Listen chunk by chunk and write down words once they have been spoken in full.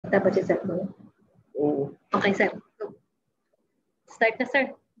Dapat i-set mo. Oo. Okay, sir. Start na, sir.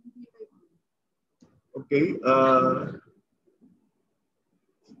 Okay.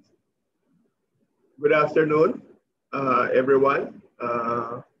 Good afternoon, everyone.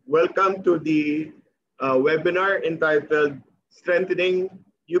 Welcome to the webinar entitled Strengthening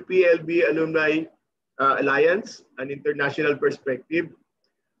UPLB-Alumni Alliance, an International Perspective.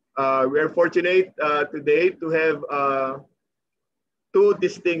 We are fortunate today to have two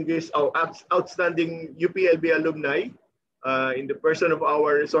distinguished outstanding UPLB alumni in the person of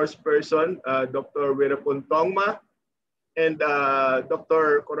our resource person, Dr. Weerapon Thongma, and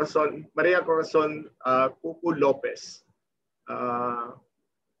Dr. Corazon, Maria Corazon Kuku Lopez.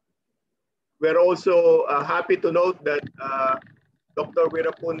 We're also happy to note that Dr.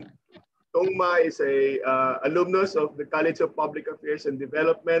 Weerapon Thongma is a alumnus of the College of Public Affairs and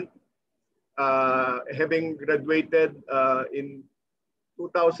Development, having graduated in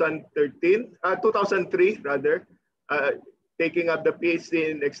 2003 rather, taking up the PhD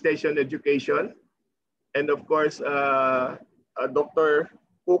in Extension Education. And of course, Dr.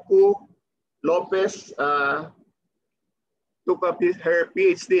 Kuku Lopez took up her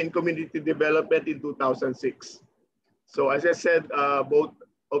PhD in Community Development in 2006. So as I said, both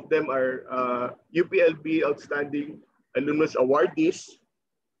of them are UPLB Outstanding Alumnus Awardees.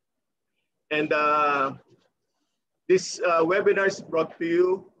 And this webinar is brought to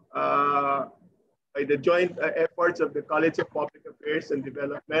you by the joint efforts of the College of Public Affairs and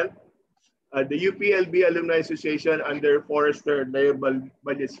Development, the UPLB Alumni Association under Forester Leo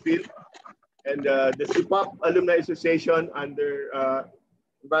Ballesfield, and the CPAf Alumni Association under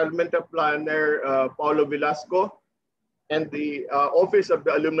Environmental Planner Paulo Velasco, and the Office of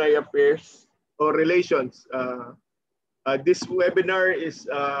the Alumni Affairs or Relations. This webinar is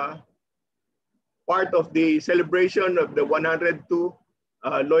part of the celebration of the 102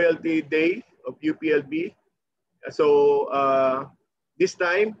 Loyalty Day of UPLB. So this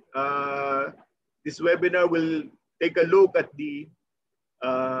time, this webinar will take a look at the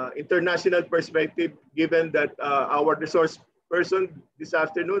international perspective, given that our resource person this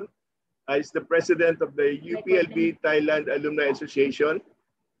afternoon is the president of the UPLB Thailand Alumni Association,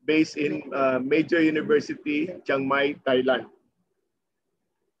 based in Major University, Chiang Mai, Thailand.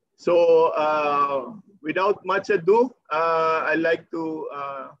 So without much ado, I'd like to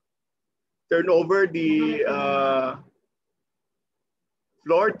turn over the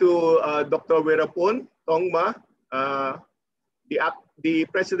floor to Dr. Weerapon Thongma, the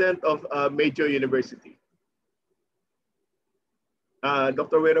president of Major University.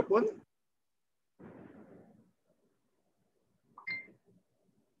 Dr. Weerapon?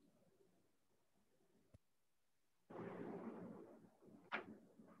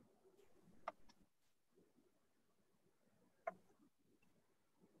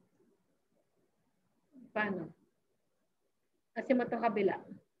 Paano? Kasi mo ito kabila.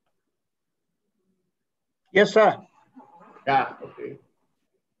 Yes, sir. Yeah, okay.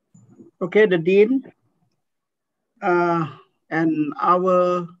 Okay, the Dean and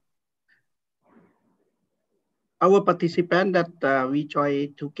our participant that we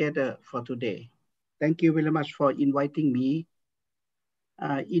join together for today. Thank you very much for inviting me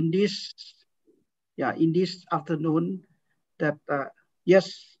in this afternoon. That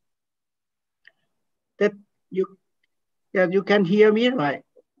yes, that you can hear me, right?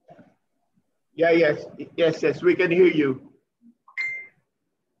 Yeah, yes, we can hear you.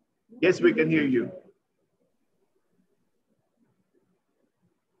 Yes, we can hear you.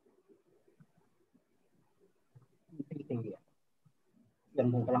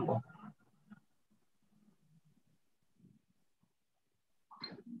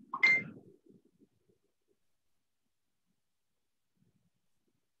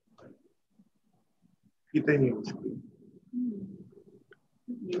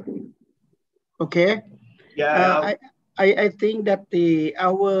 Okay. Yeah. I think that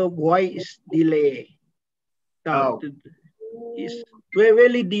our voice delay is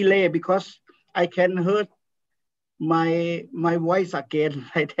really delay, because I can hear my voice again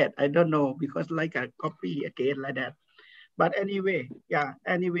like that. I don't know, because like a copy again like that. But anyway, yeah.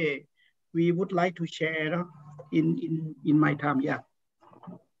 Anyway, we would like to share in my time. Yeah.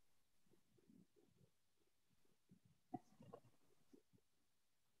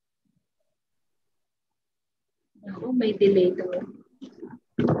 Oh, may delay to.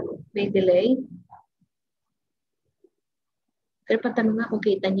 May delay. Pero patanong nga kung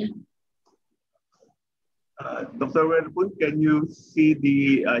kita niya. Dr. Weerapon, can you see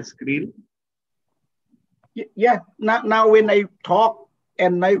the screen? Yeah. Now when I talk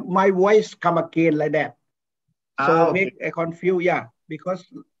and my voice come again like that. So make a confuse, yeah, because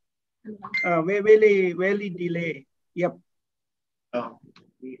Very delay. Yep. Oh,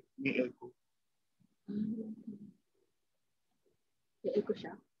 may echo.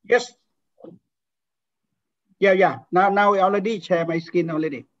 Yes. Yeah. Now I already share my screen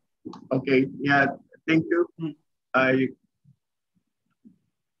already. Okay. Yeah. Thank you.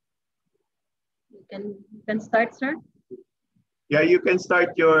 You can start, sir. Yeah, you can start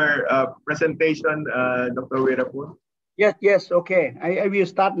your presentation, Dr. Weerapon. Yes. Okay. I will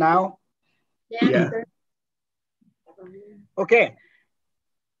start now. Yeah. Sir. Okay.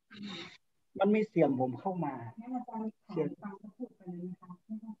 มันมีเสียงผมเข้ามา Okay.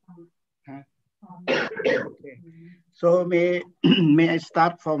 So may I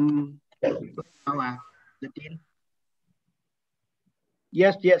start from the dean?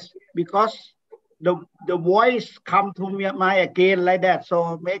 Yes. Because the voice come to me my again like that, so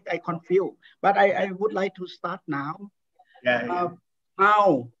make I confused. But I would like to start now. Yeah.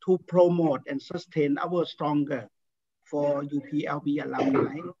 How to promote and sustain our stronger for UPLB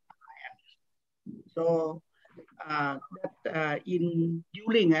alumni. So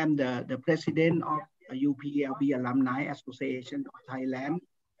during I'm the president of UPLB Alumni Association of Thailand.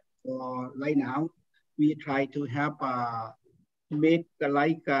 For right now, we try to help make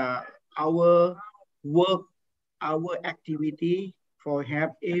our work, our activity for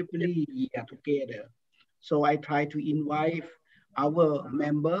have every year together. So I try to invite our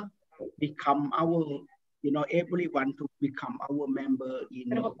member become our, everyone to become our member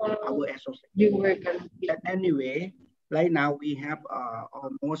in our association. Anyway, right now we have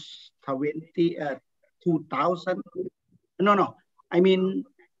almost 2,000. No. I mean,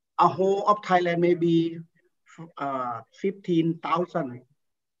 a whole of Thailand maybe 15,000.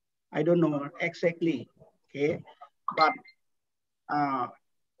 I don't know exactly. Okay, but I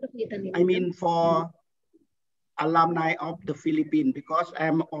mean for alumni of the Philippines, because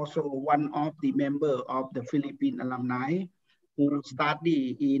I'm also one of the member of the Philippine alumni who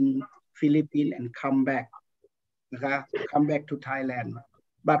study in Philippines and come back to Thailand.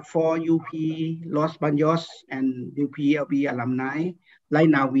 But for UP Los Baños and UPLB alumni, right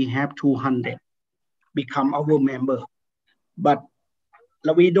now we have 200 become our member. But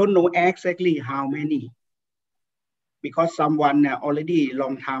we don't know exactly how many, because someone already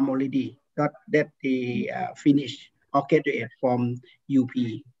long time already got that they finish or graduate from UP.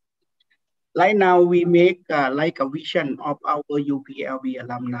 Right now we make like a vision of our UPLB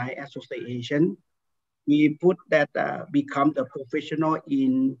Alumni Association. We put that become the professional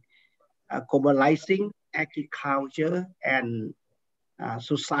in globalizing agriculture and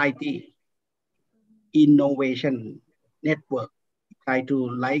society innovation network. Try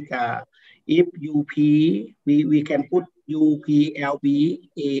to if UP, we can put UPLB-AAT.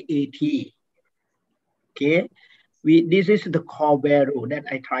 Okay, this is the core value that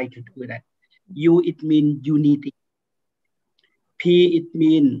I try to do that. U, it means unity. P, it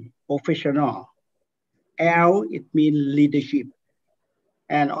means professional. L, it means leadership.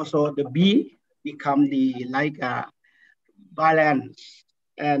 And also the B become the balance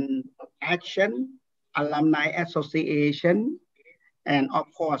and action, alumni association, and of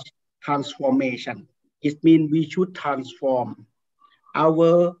course, transformation. It means we should transform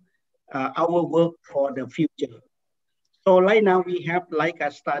our work for the future. So right now we have like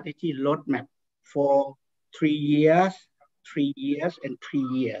a strategy roadmap for 3 years, 3 years, and 3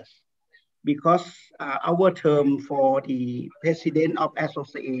 years. Because our term for the president of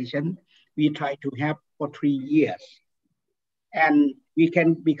association, we try to have for 3 years. And we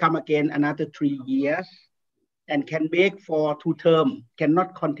can become again another 3 years and can make for 2 terms,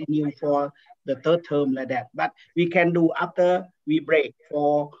 cannot continue for the 3rd term like that. But we can do after we break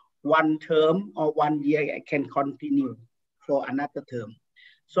for 1 term or 1 year, I can continue for another term.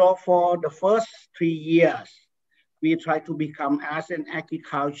 So for the first 3 years, we try to become as an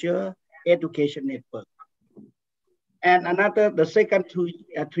agriculture education network. And the second 3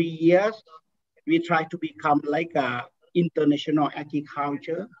 years, we try to become like a international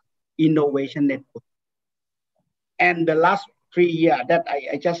agriculture innovation network. And the last 3 years that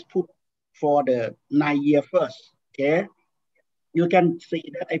I just put for the 9 year first, okay? You can see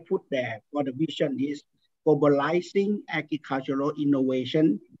that I put there for the vision is globalizing agricultural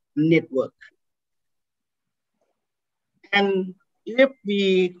innovation network. And if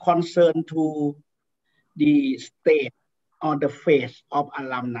we concern to the state or the phase of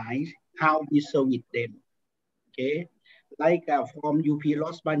alumni, how we service them, okay? Like from UP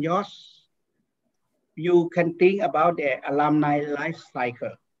Los Baños, you can think about the alumni life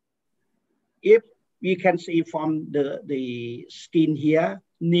cycle. If we can see from the screen here,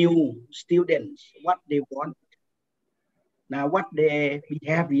 new students, what they want. Now, what their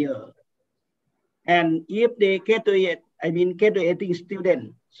behavior, and if they graduating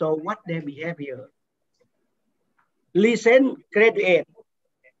student, so what their behavior? Recent graduate,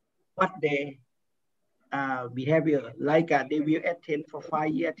 what their behavior? Like they will attend for 5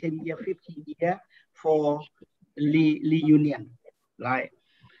 years, 10 years, 15 years for reunion, right?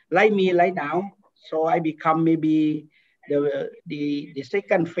 Like me right now, so I become maybe the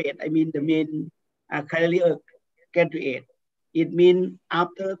second phase. I mean the main career graduate. It means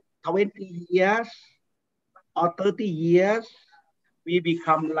after 20 years or 30 years, we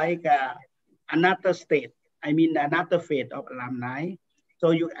become like another state. I mean another phase of alumni.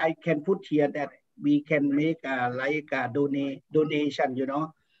 So I can put here that we can make like a donation,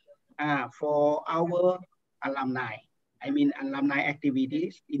 for our alumni. I mean alumni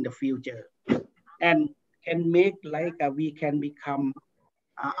activities in the future, and can make like we can become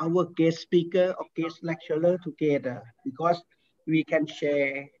our guest speaker or guest lecturer together, because we can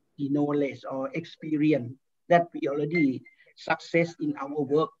share the knowledge or experience that we already success in our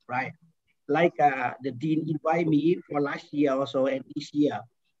work, right? Like the dean invite me for last year also and this year,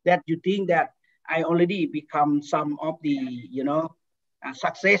 that you think that I already become some of the,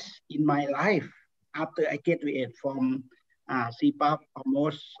 success in my life after I graduate from CPAf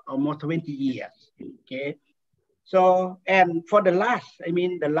almost 20 years, okay? So, and for the last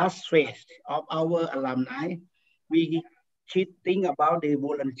phase of our alumni, we should think about the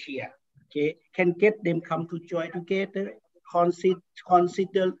volunteer, okay? Can get them come to join together, consider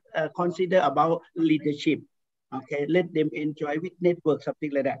about leadership, okay? Let them enjoy with network,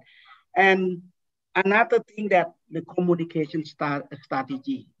 something like that. And another thing that the communication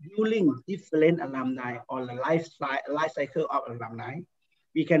strategy during different alumni or the life cycle of alumni,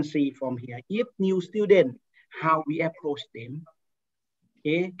 we can see from here. If new student, how we approach them,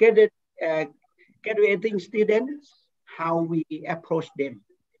 okay? Graduating students, how we approach them,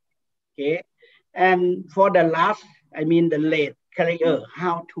 okay? And for the last, the late career,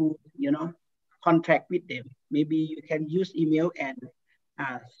 how to, contact with them. Maybe you can use email and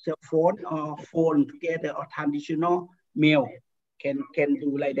cell phone or phone together, or traditional mail can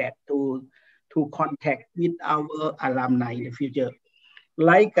do like that to contact with our alumni in the future.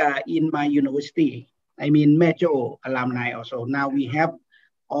 Like in my university, major alumni also. Now we have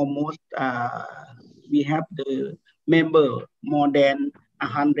almost we have the member more than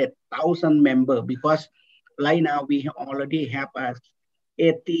 100,000 member, because right now we already have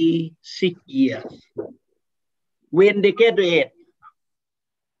 86 years. When they graduate,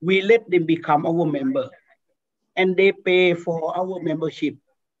 we let them become our member, and they pay for our membership.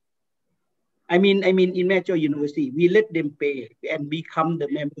 In major university, we let them pay and become the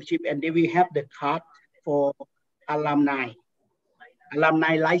membership, and they will have the card for alumni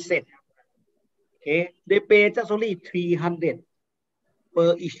license. Okay, they pay just only 300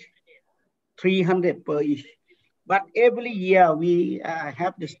 per each, 300 per each. But every year we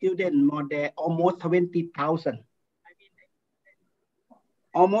have the student more than almost 20,000.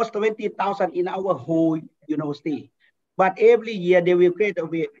 Almost 20,000 in our whole university. But every year they will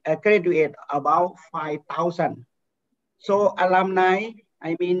graduate about 5,000. So alumni,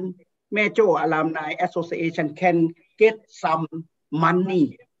 major alumni association can get some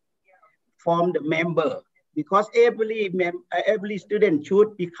money from the member, because every student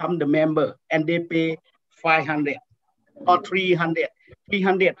should become the member, and they pay 500 or 300,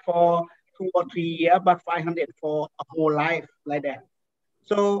 300 for 2 or 3 years, but 500 for a whole life, like that.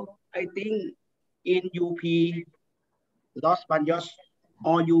 So I think in UP, Los Baños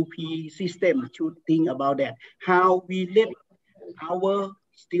or UP system should think about that. How we let our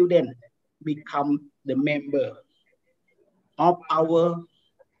students become the member of our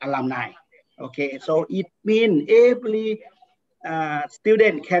alumni. Okay, so it means every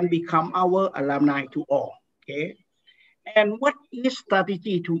student can become our alumni to all. Okay, and what is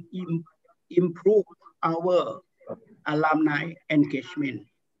strategy to improve our alumni engagement?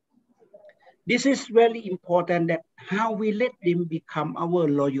 This is very important, that how we let them become our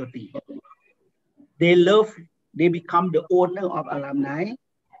loyalty. They become the owner of alumni.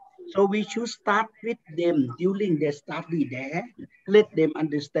 So we should start with them during their study there. Let them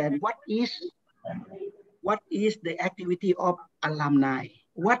understand what is the activity of alumni,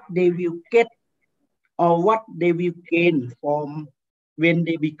 what they will get or what they will gain from when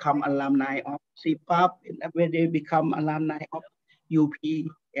they become alumni of CPAf, when they become alumni of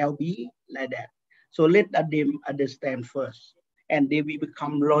UPLB, like that. So let them understand first, and they will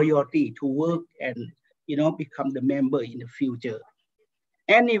become loyalty to work and become the member in the future.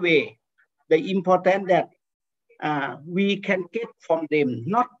 Anyway, the important that we can get from them,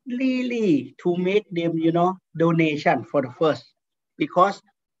 not really to make them, donation for the first, because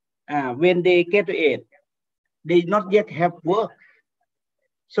when they graduate, they not yet have work.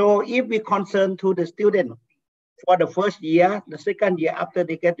 So if we concern to the student for the first year, the second year after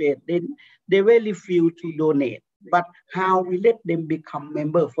they graduate, then they really feel to donate. But how we let them become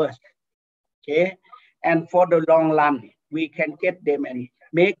member first, okay? And for the long run, we can get them and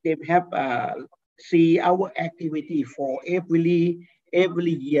make them have see our activity for every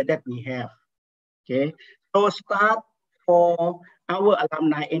year that we have, okay? So start for our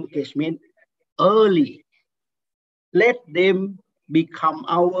alumni engagement early. Let them become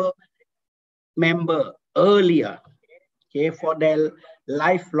our member earlier, okay, for their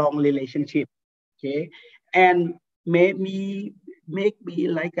lifelong relationship, okay, and maybe make me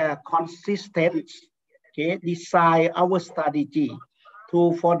like a consistent, okay, design our strategy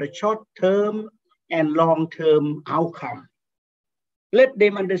to for the short term and long term outcome. Let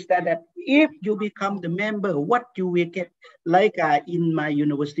them understand that if you become the member, what you will get, like in my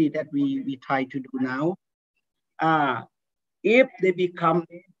university that we try to do now. If they become,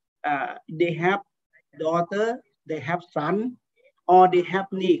 they have daughter, they have son, or they have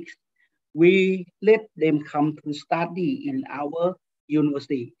niece, we let them come to study in our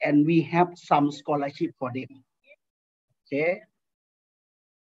university, and we have some scholarship for them. Okay.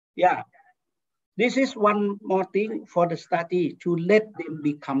 Yeah. This is one more thing for the study to let them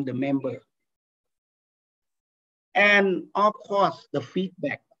become the member. And of course, the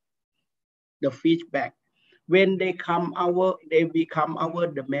feedback. When they become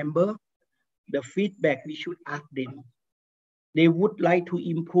the member, the feedback we should ask them. They would like to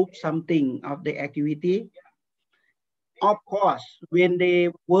improve something of the activity. Of course, when they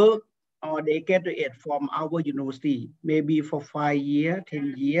work or they graduate from our university, maybe for 5 years,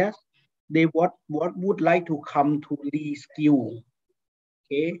 10 years, they would like to come to reskill,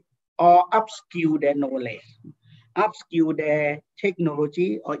 okay, or upskill their knowledge, upskill their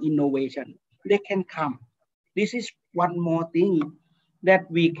technology or innovation. They can come. This is one more thing that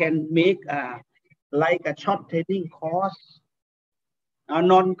we can make like a short training course, a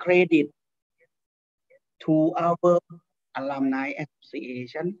non-credit to our alumni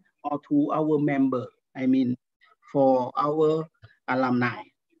association or to our member. I mean, for our alumni.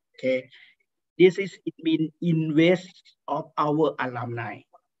 Okay, this is it means invest of our alumni.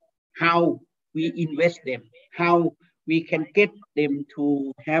 How we invest them, how we can get them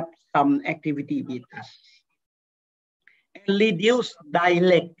to have some activity with us, and reduce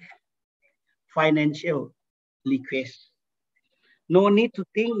direct financial requests. No need to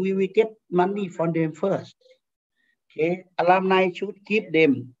think we will get money from them first. Okay, alumni should keep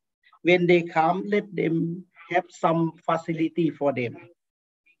them. When they come, let them have some facility for them.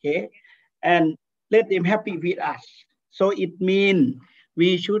 Okay, and let them happy with us. So it means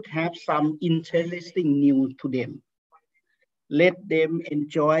we should have some interesting news to them. Let them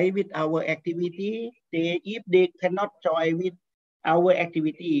enjoy with our activity. If they cannot join with our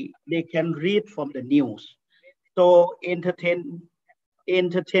activity, they can read from the news. So entertaining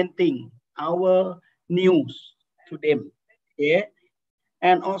our news to them. Okay?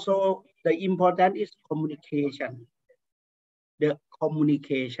 And also the important is communication. The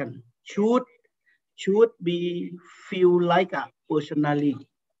communication should be feel like a personally,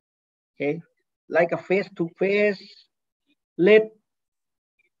 okay, like a face-to-face.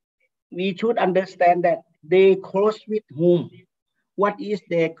 We should understand that they close with whom, what is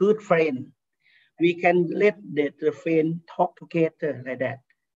their good friend. We can let the friend talk together like that.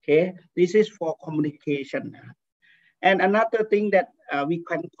 Okay, this is for communication. And another thing that we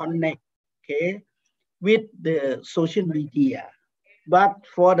can connect, okay, with the social media. But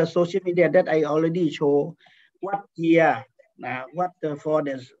for the social media that I already show, what year, for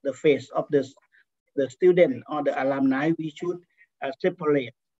the face of the student or the alumni, we should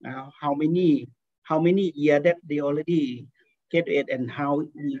separate how many year that they already get it and how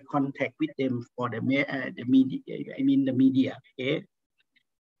we contact with them for the media. I mean the media. Okay.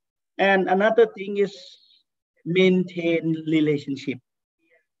 And another thing is maintain relationship.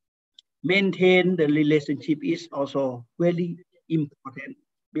 Maintain the relationship is also very important,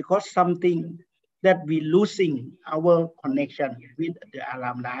 because something that we losing our connection with the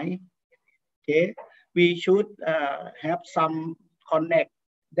alumni. Okay, we should have some connect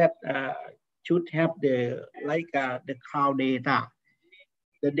that should have the cloud data,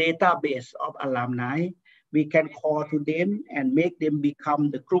 the database of alumni. We can call to them and make them become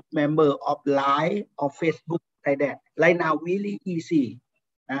the group member of Line or Facebook like that. Like now, really easy,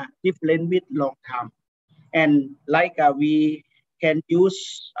 different with long term. And we can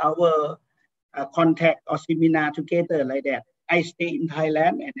use our contact or seminar together like that. I stay in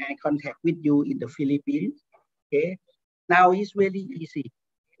Thailand and I contact with you in the Philippines. Okay, now it's very easy.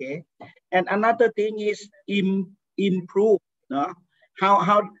 Okay, and another thing is improve. No?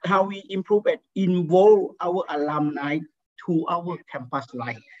 How we improve it, involve our alumni to our campus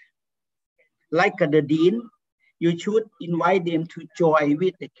life. Like the dean, you should invite them to join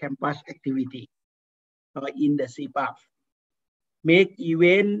with the campus activity or in the CPAf. Make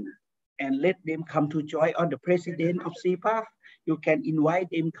event and let them come to join, or the president of CPAf, you can invite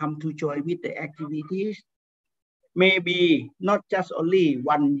them come to join with the activities. Maybe not just only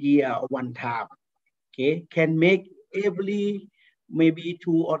 1 year or 1 time. Okay, can make every maybe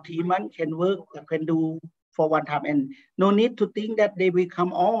 2 or 3 months can work, can do for 1 time, and no need to think that they will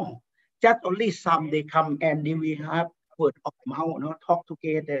come all. Just only some they come and they will have word of mouth, no, talk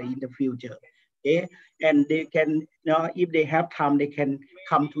together in the future. Okay, and they can, you know, if they have time, they can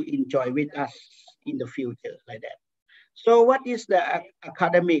come to enjoy with us in the future like that. So what is the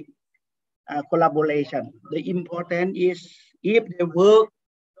academic collaboration? The important is if they work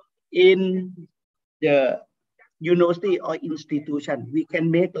in the university or institution, we can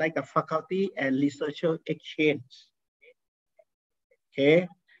make like a faculty and researcher exchange. Okay,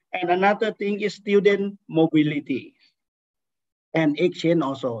 and another thing is student mobility and exchange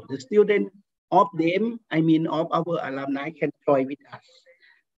also. The student of them, I mean of our alumni, can join with us.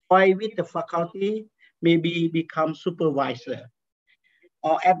 Join with the faculty, maybe become supervisor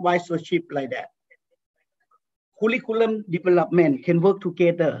or advisorship like that. Curriculum development can work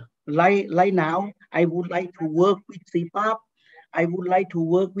together. Like now, I would like to work with CPAf. I would like to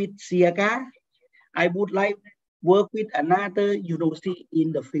work with SIAGA. I would like work with another university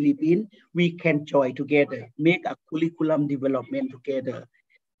in the Philippines. We can join together, make a curriculum development together.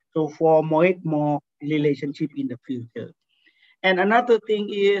 So for more relationship in the future. And another thing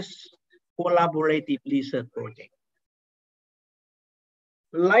is collaborative research project.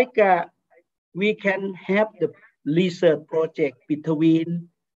 Like we can have the research project between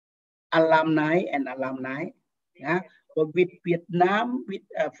alumni and alumni. Yeah, but with Vietnam, with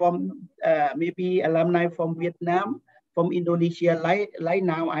from maybe alumni from Vietnam, from Indonesia. Like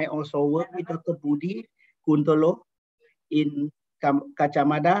now, I also work with Dr. Budi Kuntolo in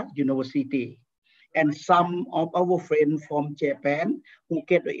Kacamada University, and some of our friends from Japan who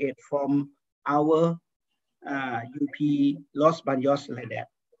graduate from our UP Los Baños like that.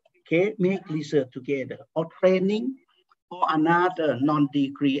 Okay, make research together or training or another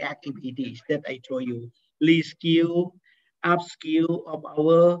non-degree activities that I told you. Reskill, upskill of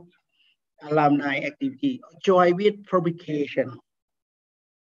our alumni activity. Join with publication.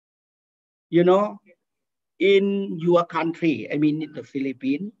 You know, in your country, I mean in the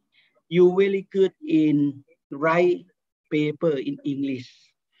Philippines, you really good in write paper in English.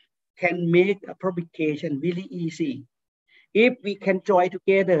 Can make a publication really easy. If we can join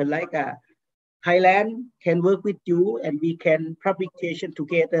together like a Thailand can work with you and we can publication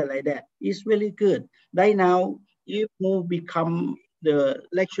together like that. It's really good. Right now, if you become the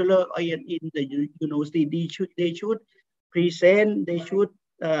lecturer in the university, they should present, they should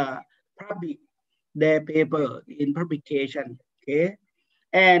publish their paper in publication, okay?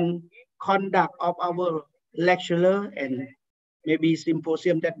 And conduct of our lecturer and maybe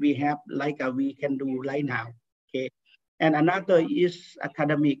symposium that we have like we can do right now, okay? And another is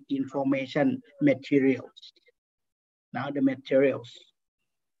academic information materials. Now the materials.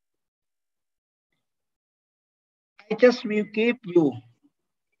 I just will give you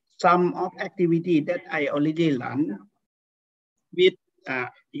some of activity that I already run with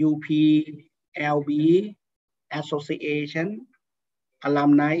UPLB Association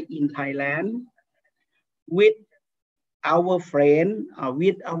alumni in Thailand, with our friend,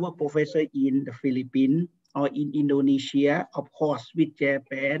 with our professor in the Philippines or in Indonesia, of course, with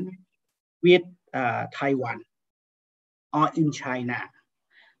Japan, with Taiwan, or in China.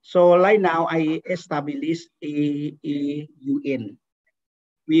 So right now I established a UN.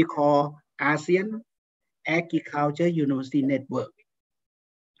 We call ASEAN Agriculture University Network.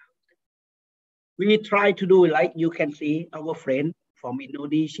 We try to do like you can see our friend from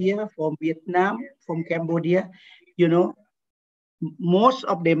Indonesia, from Vietnam, from Cambodia, you know, most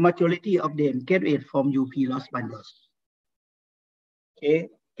of the majority of them graduate from UP Los Baños. Okay,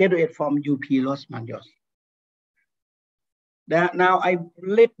 graduate from UP Los Baños. Now I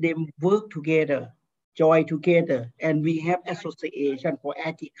let them work together, join together, and we have association for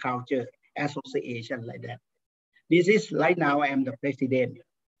agriculture association like that. This is right now I am the president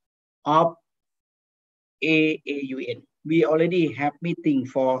of AAUN. We already have meeting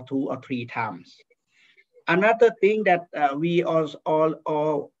for 2 or 3 times. Another thing that we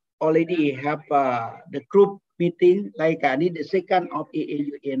all already have the group meeting, like this the second of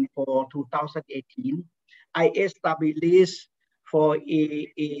AAUN for 2018. I established for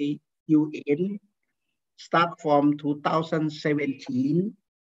AAUN start from 2017,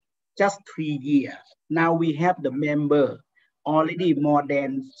 just 3 years. Now we have the member, already more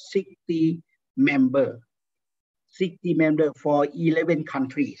than 60 member for 11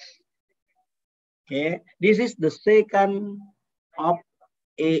 countries. Okay, this is the second of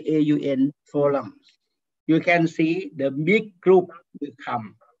AAUN forums. You can see the big group will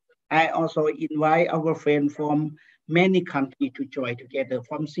come. I also invite our friends from many countries to join together.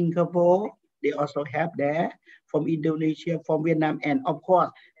 From Singapore, they also have there. From Indonesia, from Vietnam, and of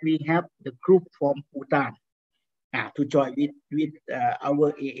course, we have the group from Bhutan to join with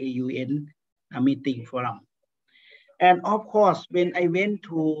our AAUN meeting forum. And of course, when I went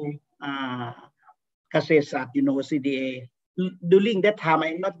to CPAf University, during that time,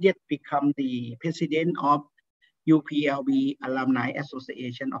 I not yet become the president of UPLB Alumni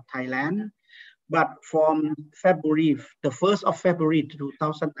Association of Thailand. But from February, the 1st of February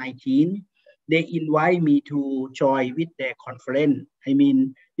 2019, they invite me to join with their conference. I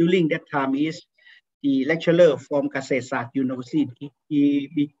mean, during that time is the lecturer from CPAf University.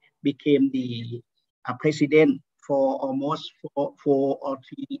 He became the president for almost 4 or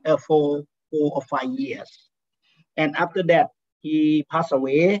 5 years. And after that, he passed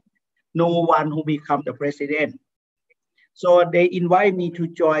away. No one who become the president. So they invite me to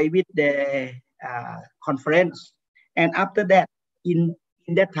join with the conference. And after that, in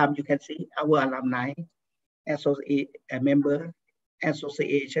that time, you can see our alumni member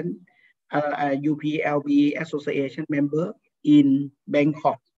association, UPLB association member in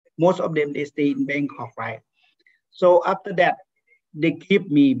Bangkok. Most of them, they stay in Bangkok, right? So after that, they keep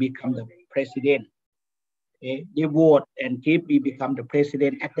me become the president. Okay? They vote and keep me become the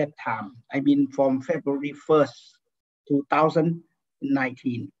president at that time. I mean, from February 1st,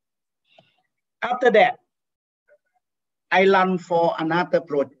 2019. After that, I run for another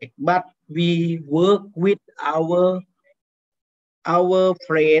project, but we work with our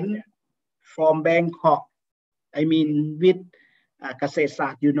friend from Bangkok. I mean, with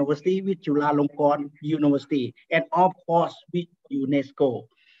CPAf University, with Chulalongkorn University, and of course with UNESCO.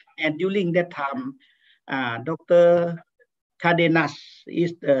 And during that time, Dr. Cardenas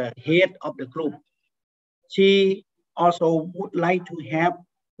is the head of the group. She also would like to have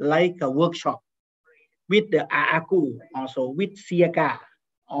like a workshop with the AAKU, also with Siaga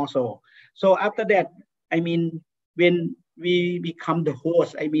also. So after that, I mean, when we become the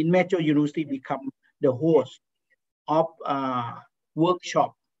host, I mean, Metro University become the host of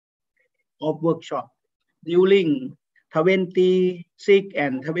workshop during 26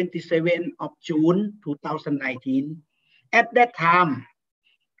 and 27 of June 2019. At that time,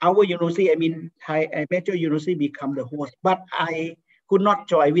 our university, I mean, Metro University become the host, but I could not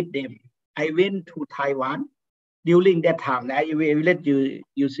join with them. I went to Taiwan during that time. I will let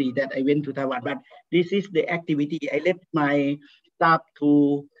you see that I went to Taiwan, but this is the activity. I let my staff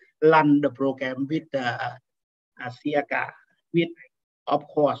to run the program with Siaga, with, of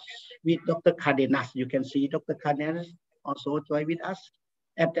course, with Dr. Cardenas. You can see Dr. Cardenas also joined with us.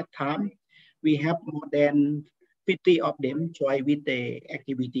 At that time, we have more than 50 of them join with the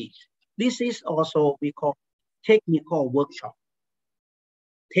activities. This is also we call technical workshop.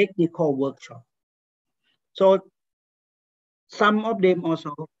 So some of them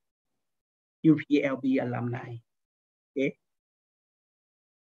also UPLB alumni. Okay.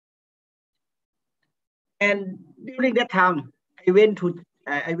 And during that time, I went to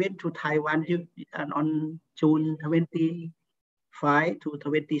Taiwan on June 25 to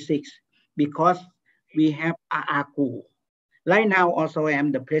 26 because we have AAKU. Right now, also I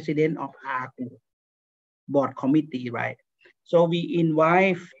am the president of AAKU board committee, right? So we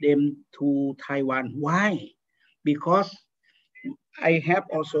invite them to Taiwan. Why? Because I have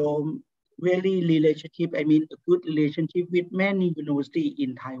also very relationship, I mean, a good relationship with many universities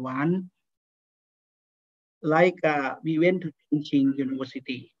in Taiwan. Like we went to Chongqing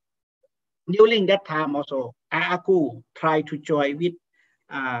University. During that time also, AAKU tried to join with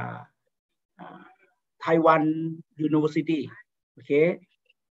Taiwan University. Okay,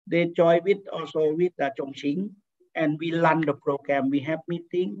 they joined with also with Chongqing, and we run the program. We have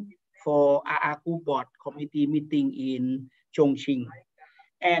meeting for AAKU board committee meeting in Chongqing,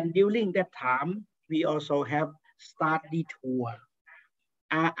 and during that time we also have study tour.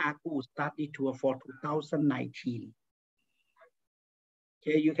 AAKU study tour for 2019.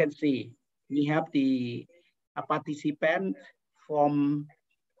 Okay, you can see we have the participant from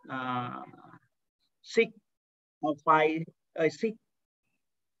 6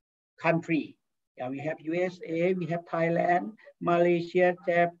 country. Yeah, we have USA, we have Thailand, Malaysia,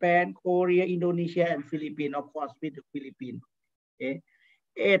 Japan, Korea, Indonesia, and Philippines, of course, with the Philippines. Okay.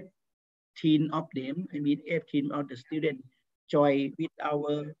 18 of them, 18 of the students join with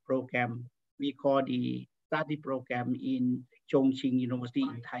our program. We call the study program in Chongqing University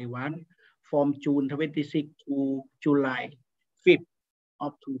in Taiwan from June 26 to July 5th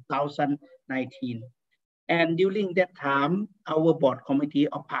of 2019. And during that time, our board committee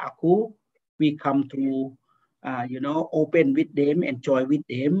of AACU, we come to, open with them, enjoy with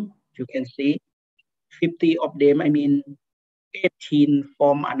them. You can see 50 of them, 18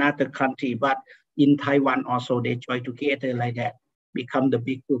 from another country, but in Taiwan also they join together like that, become the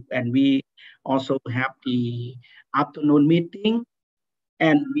big group. And we also have the afternoon meeting,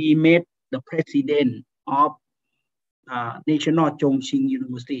 and we met the president of National Chongqing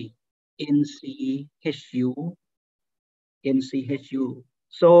University, NCHU.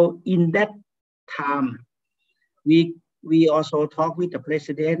 So in that time, we also talk with the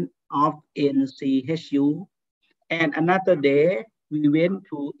president of NCHU, and another day we went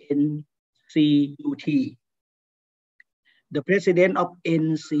to NCUT. The president of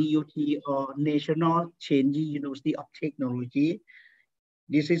NCUT, or National Chengchi University of Technology,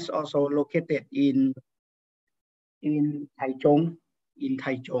 this is also located in Taichung,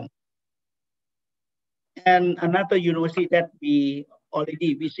 And another university that we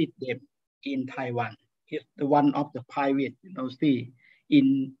already visit them in Taiwan is the one of the private university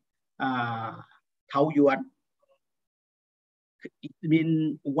in Taoyuan. It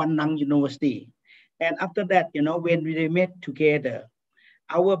means Wanang University. And after that, when we met together,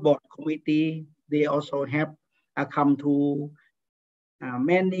 our board committee, they also have come to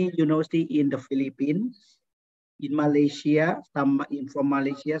many universities in the Philippines, in Malaysia, some from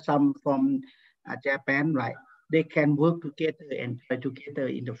Malaysia, some from Japan, right? They can work together and try together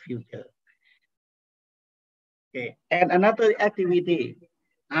in the future. Okay. And another activity,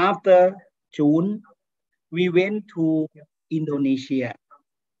 after June, we went to Indonesia.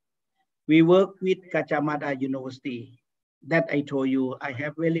 We work with Gajah Mada University. That I told you, I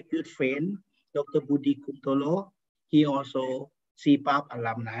have really good friend, Dr. Budi Kuntolo. He also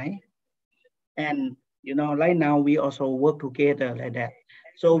CPAf-Alumni. And right now we also work together like that.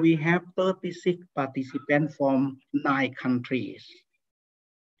 So we have 36 participants from 9 countries.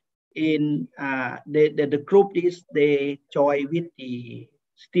 In the group is they join with the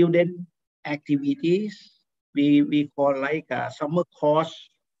student activities. We call like a summer course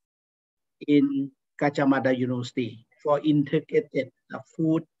in Gajah Mada University for integrated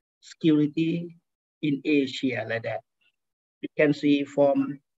food security in Asia like that. You can see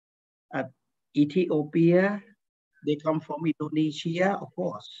from Ethiopia, they come from Indonesia, of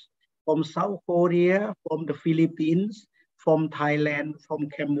course, from South Korea, from the Philippines, from Thailand, from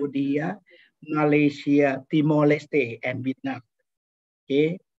Cambodia, Malaysia, Timor-Leste, and Vietnam.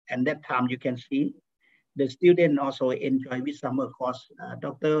 Okay, and that time you can see the student also enjoy with summer course.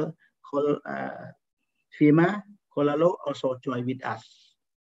 Dr. Fima Kolalo also join with us.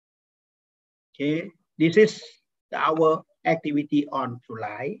 Okay, this is our activity on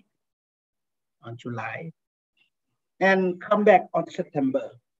July. And come back on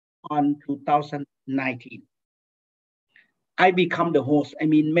September on 2019. I become the host.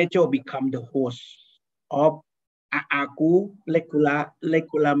 Major become the host of AACU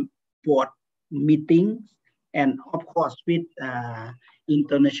regular board meetings, and of course with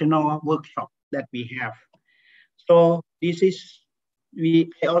international workshop that we have. So this is,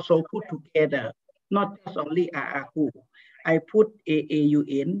 I also put together, not just only AACU, I put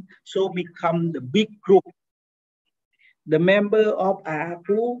AAUN, so become the big group. The member of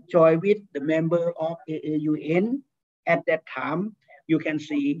AACU join with the member of AAUN. At that time, you can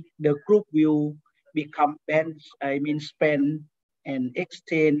see the group will become spend and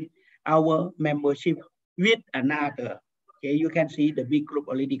extend our membership with another. Okay, you can see the big group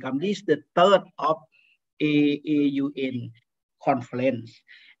already come. This is the third of AAUN conference,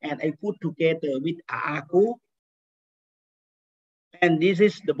 and I put together with AACU. And this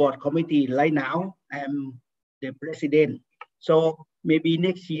is the board committee. Right now, I'm the president. So maybe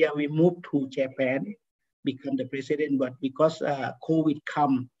next year we move to Japan, become the president, but because COVID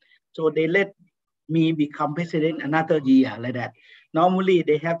come, so they let me become president another year like that. Normally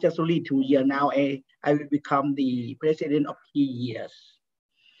they have just only 2 years. Now I will become the president of 3 years.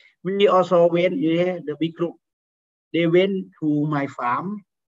 We also went, the big group, they went to my farm.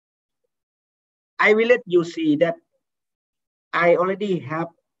 I will let you see that I already have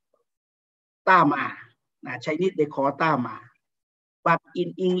tama. Chinese they call tama, but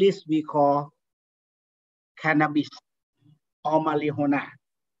in English we call cannabis or marijuana.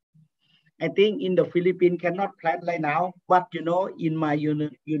 I think in the Philippines cannot plan right now, but you know, in my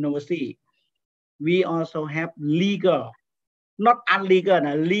university, we also have legal, not illegal,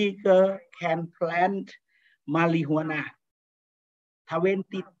 legal can plant marijuana,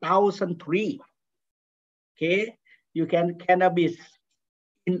 20,000 trees. Okay, you can cannabis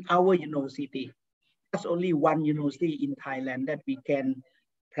in our university. That's only one university in Thailand that we can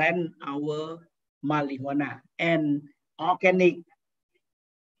plant our marijuana and organic.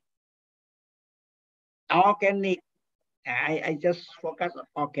 I just focus on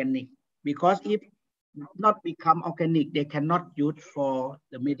organic because if not become organic, they cannot use for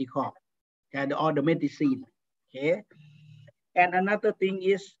the medical or the medicine. Okay, and another thing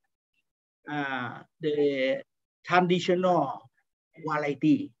is the traditional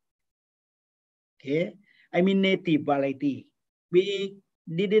variety. Okay, I mean native variety. We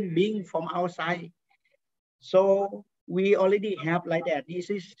didn't bring from outside, so we already have like that. This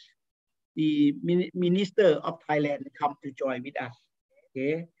is the Minister of Thailand come to join with us,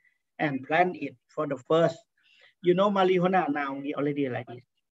 okay, and plant it for the first. You know, marijuana now we already like this.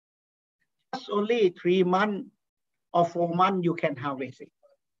 Just only 3 months or 4 months you can harvest it.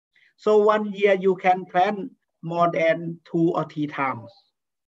 So 1 year you can plant more than 2 or 3 times.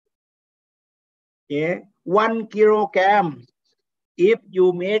 Okay, 1 kilogram. If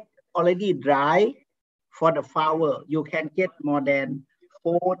you make already dry for the flower, you can get more than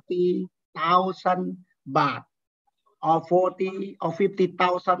 40,000 baht or 40 or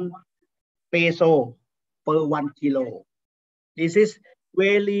 50,000 peso per 1 kilo. This is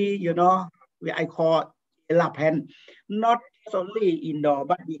really, you know, I call Weerapon, not only indoor,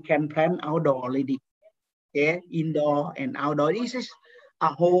 but we can plant outdoor already. Okay, indoor and outdoor. This is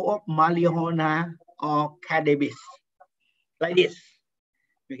a whole of marijuana or cannabis, like this.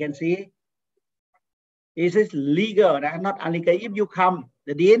 You can see. This is legal, not illegal. If you come,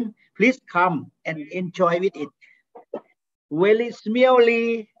 the dean, please come and enjoy with it. Very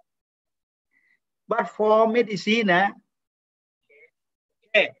smelly, but for medicine.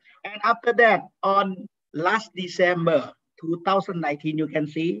 Okay. And after that, on last December 2019, you can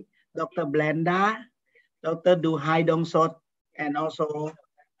see Dr. Blenda, Dr. Duhai Dongsot, and also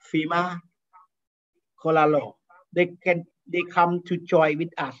FIMA Corazon. They come to join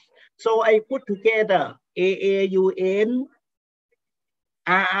with us. So I put together AAUN,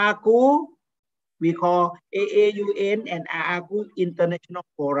 AACU, we call AAUN and AACU International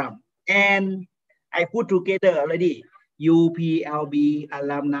Forum. And I put together already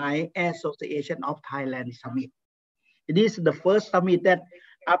UPLB-Alumni Association of Thailand Summit. This is the first summit that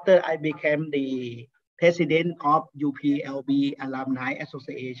after I became the president of UPLB-Alumni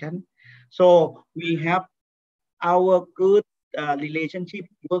Association. So we have our good relationship,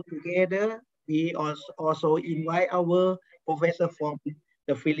 work together. We also invite our professor from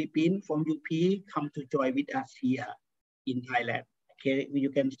the Philippines, from UP, come to join with us here in Thailand. Okay, you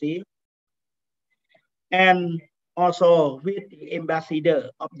can see. And also with the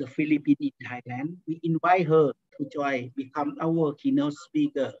ambassador of the Philippines in Thailand, we invite her to join, become our keynote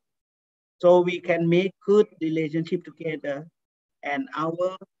speaker. So we can make good relationship together, and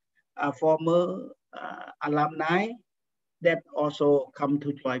our former alumni that also come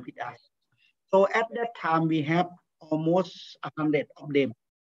to join with us. So at that time, we have almost 100 of them.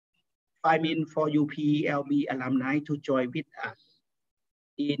 I mean, for UPLB alumni to join with us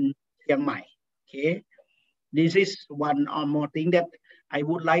in Chiang Mai. Okay, this is one or more thing that I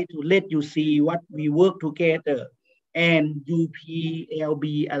would like to let you see what we work together, and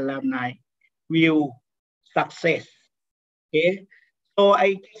UPLB alumni will success. Okay, so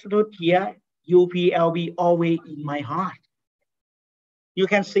I wrote here UPLB always in my heart. You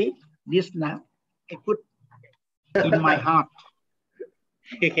can see this now. I put in my heart.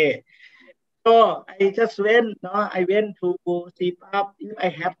 Okay. So I just went. No, I went to CPAf. If I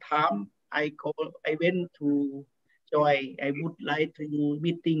have time, I went to join. I would like to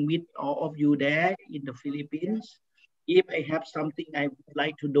meeting with all of you there in the Philippines. If I have something, I would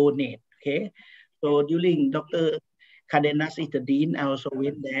like to donate. Okay. So during Dr. Cadenas is the dean, I also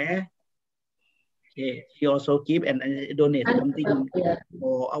went there. Okay. She also give and donate something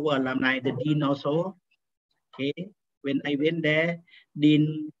for our alumni. The dean also. Okay. When I went there,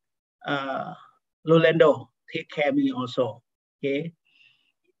 Dean Rolando take care of me also. Okay.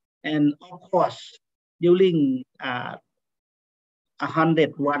 And of course, during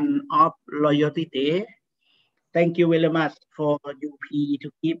 101 of Loyalty Day, thank you very much for UP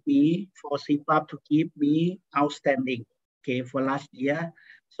to keep me, for CPAf to keep me outstanding. Okay, for last year.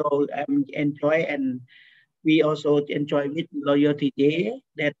 So I'm enjoy, and we also enjoy with Loyalty Day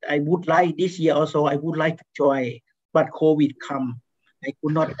that I would like this year also, I would like to join, but COVID come. I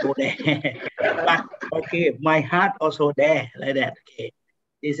could not go there. But okay, my heart also there like that. Okay,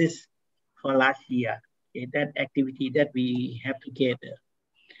 this is for last year. Okay, that activity that we have together.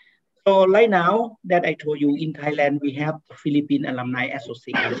 So right now that I told you in Thailand, we have the Philippine Alumni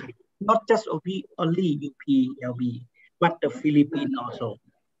Association, not just only UPLB, but the Philippine also.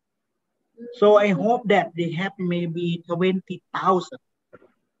 So I hope that they have maybe 20,000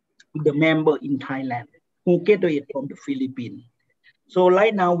 the member in Thailand who graduate from the Philippines. So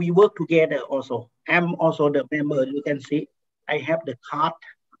right now we work together also. I'm also the member, you can see. I have the card,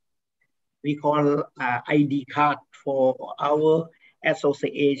 we call ID card for our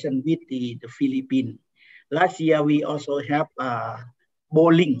association with the Philippines. Last year we also have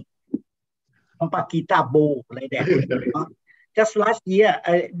bowling, Pampakita bowl like that. Just last year,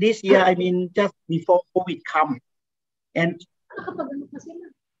 this year, I mean, just before COVID come. And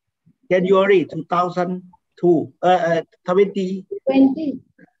January 2002, 2020.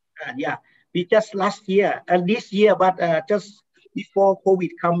 Yeah, we just last year and this year, but just before COVID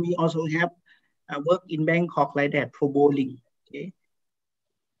come, we also have work in Bangkok like that for bowling. Okay,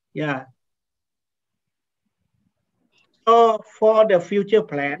 yeah. So for the future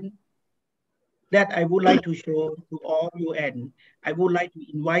plan that I would like to show to all you, and I would like to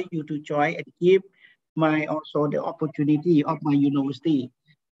invite you to join and give my also the opportunity of my university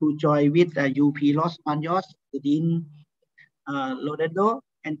to join with the UP Los Angeles, Dean Rolando,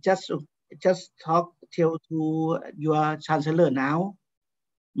 and just tell to your chancellor now.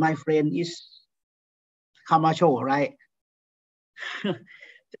 My friend is Camacho, right?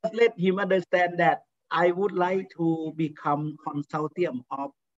 Just let him understand that I would like to become consortium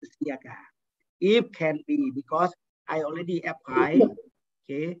of Siaga. If can be, because I already applied.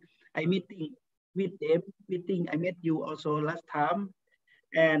 Okay, I meeting with them. I met you also last time,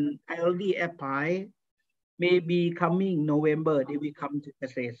 and I already applied. Maybe coming November they will come to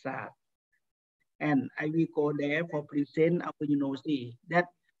FSWsffad, and I will go there for present our university. That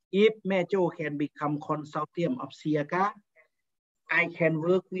if Major can become consortium of Siaga, I can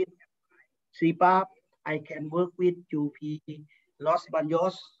work with CPAf, I can work with UP Los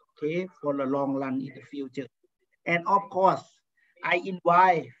Angeles, okay, for the long run in the future. And of course, I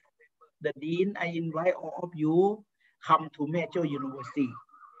invite the dean, I invite all of you come to Major University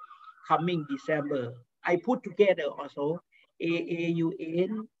coming December. I put together also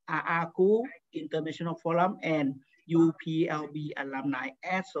AAUN, RRQ, International Forum, and UPLB-Alumni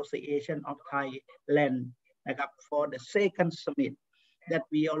Association of Thailand for the second summit that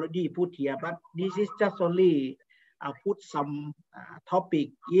we already put here. But this is just only put some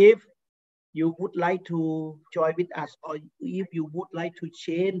topic. If you would like to join with us, or if you would like to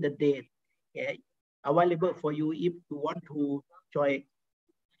change the date, okay, available for you if you want to join.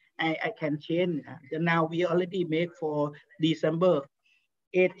 I can change. Now we already make for December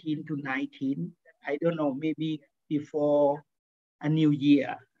 18 to 19. I don't know, maybe before a new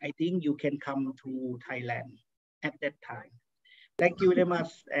year. I think you can come to Thailand at that time. Thank you very much.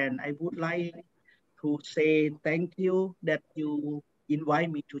 And I would like to say thank you that you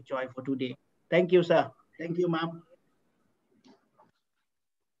invite me to join for today. Thank you, sir. Thank you, ma'am.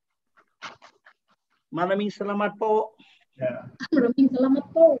 Maraming salamat po. Yeah. Maraming salamat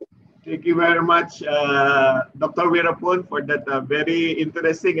po. Thank you very much, Dr. Weerapon, for that very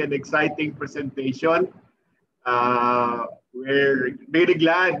interesting and exciting presentation. We're really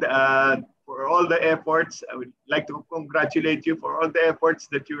glad for all the efforts. I would like to congratulate you for all the efforts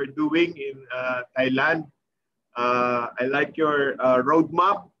that you are doing in Thailand. I like your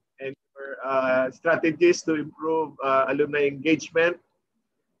roadmap and your strategies to improve alumni engagement.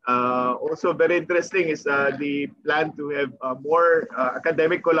 Also very interesting is the plan to have more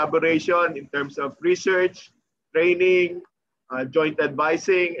academic collaboration in terms of research, training, joint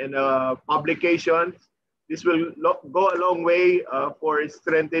advising, and publications. This will go a long way for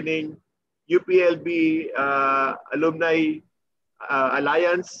strengthening UPLB Alumni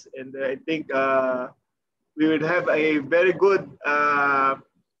Alliance, and I think we will have a very good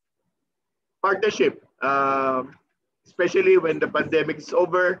partnership. Especially when the pandemic is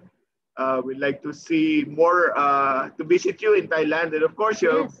over. We'd like to see more, to visit you in Thailand. And of course,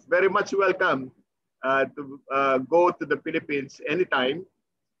 you're very much welcome to go to the Philippines anytime,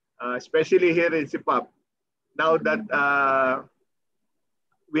 especially here in CPAf. Now that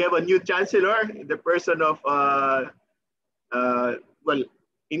we have a new chancellor in the person of, well,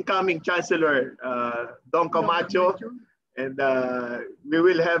 incoming chancellor, Don Camacho. And we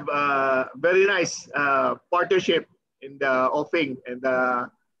will have a very nice partnership in the offing, and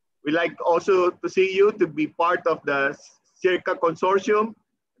we like also to see you to be part of the CIRCA consortium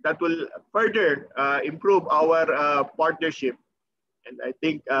that will further improve our partnership. And I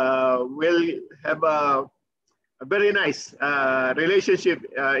think we'll have a very nice relationship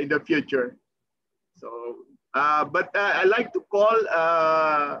in the future. So, but I'd like to call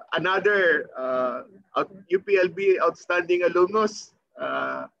another UPLB outstanding alumnus,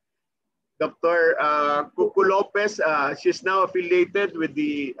 Dr. Kuku Lopez. She's now affiliated with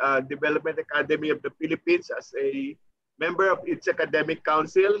the Development Academy of the Philippines as a member of its academic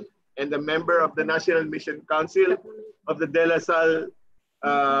council and a member of the National Mission Council of the De La Salle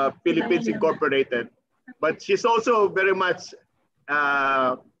Philippines Incorporated. But she's also very much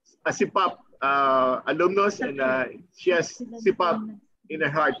a CPAf alumnus, and she has CPAf in her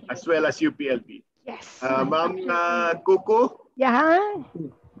heart as well as UPLB. Yes. Ma'am Kuku? Yeah.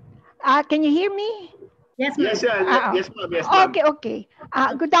 Can you hear me? Yes, ma'am. Yes, yes, ma'am. Yes, ma'am. Okay, okay.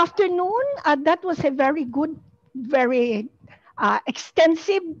 Good afternoon. That was a very good, very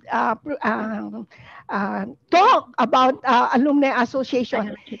extensive talk about Alumni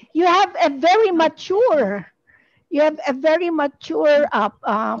Association. You have a very mature,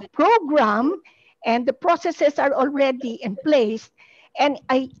 program, and the processes are already in place. And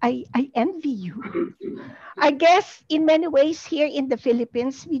I envy you. I guess in many ways here in the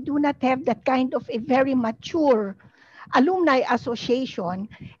Philippines, we do not have that kind of a very mature alumni association.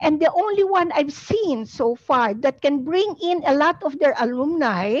 And the only one I've seen so far that can bring in a lot of their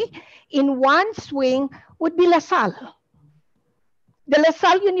alumni in one swing would be La Salle, the La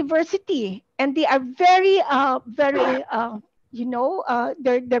Salle University. And they are very,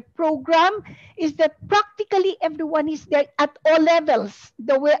 their program is that practically everyone is there at all levels.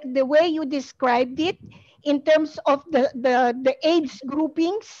 The way you described it in terms of the age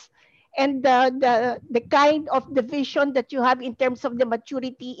groupings and the kind of division that you have in terms of the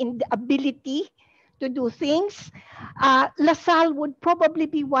maturity in the ability to do things, La Salle would probably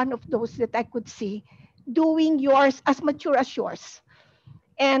be one of those that I could see doing yours as mature as yours.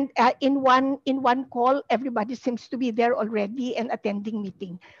 And in one call, everybody seems to be there already and attending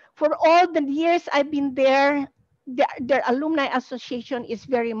meeting. For all the years I've been there, their alumni association is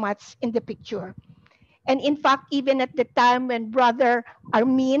very much in the picture. And in fact, even at the time when Brother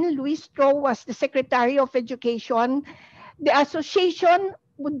Armin Luis Tro was the Secretary of Education, the association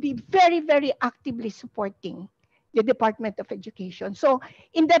would be very, very actively supporting the Department of Education. So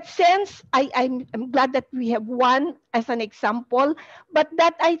in that sense, I'm glad that we have one as an example, but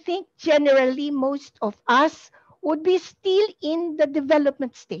that I think generally most of us would be still in the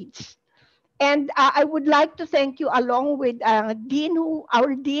development stage. And I would like to thank you along with our Dean who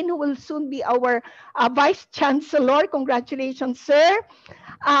will soon be our Vice Chancellor. Congratulations, sir.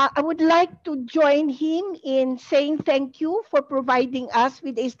 I would like to join him in saying thank you for providing us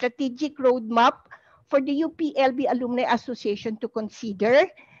with a strategic roadmap for the UPLB Alumni Association to consider,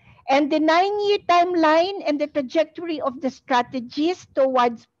 and the 9-year timeline and the trajectory of the strategies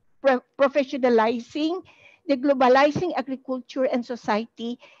towards professionalizing the globalizing agriculture and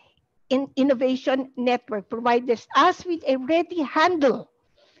society in innovation network provides us with a ready handle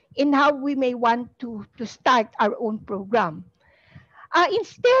in how we may want to start our own program.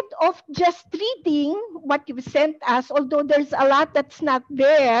 Instead of just reading what you've sent us, although there's a lot that's not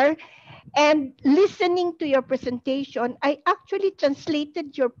there, and listening to your presentation, I actually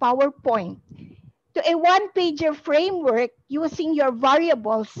translated your PowerPoint to a one-pager framework using your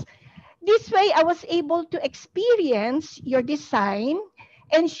variables. This way, I was able to experience your design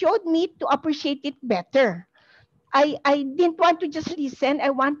and showed me to appreciate it better. I didn't want to just listen. I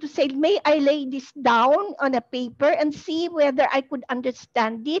want to say, may I lay this down on a paper and see whether I could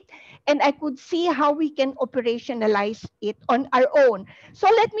understand it and I could see how we can operationalize it on our own.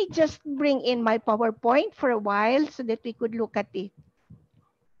 So let me just bring in my PowerPoint for a while so that we could look at it.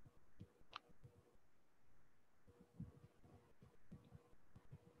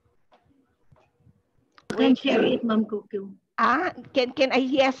 You can share it, Ma'am Kuku. Can I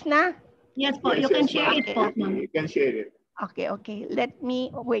yes na? Yes po, you can share it po, ma'am. You can share it. Okay. Let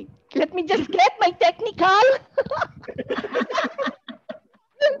me just get my technical.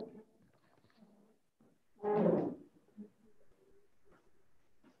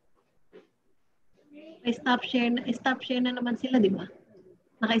 Stop share na naman sila, di ba?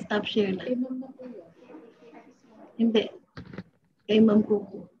 Naka-stop share na. Hindi. Kay Ma'am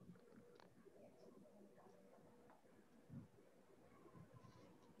Kuku.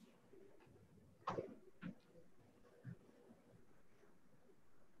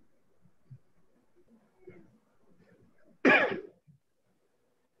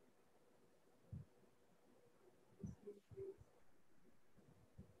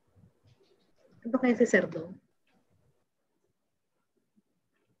 Ito kaya si Sir Do?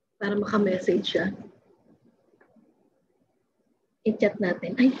 Para maka-message siya. I-chat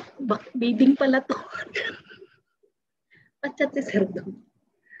natin. Ay, bidding pala to. Pa-chat si Sir Dong.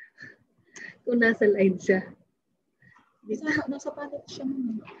 Kung nasa line siya. Nasa palit siya.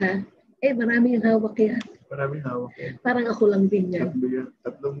 Ha? Eh, marami yung hawak yan. Maraming hawak yan. Parang ako lang din yan.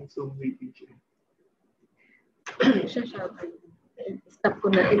 Tatlong Zoom meeting siya. Siya. Stop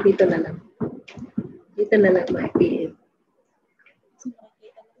ko na. Dito na lang. Dito na lang ma-PM.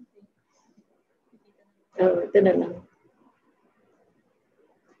 Ito na lang.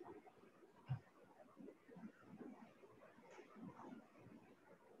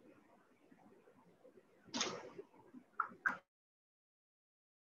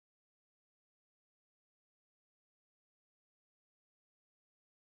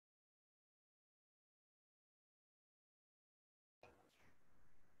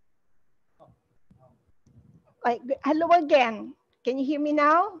 Hello again. Can you hear me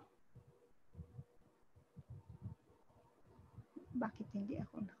now? Bakit hindi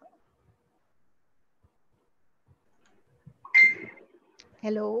ako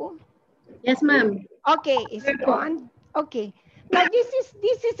Hello? Yes, ma'am. Okay, is it on? Okay. Now this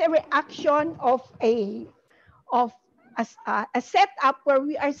is a reaction of a setup where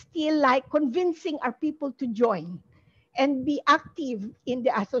we are still like convincing our people to join and be active in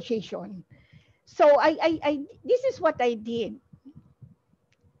the association. So this is what I did.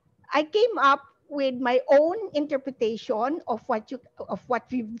 I came up with my own interpretation of what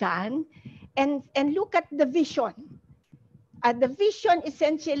we've done, and look at the vision. The vision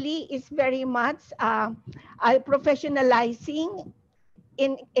essentially is very much professionalizing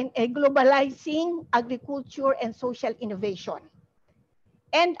in a globalizing agriculture and social innovation.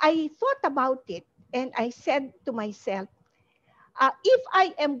 And I thought about it, and I said to myself, if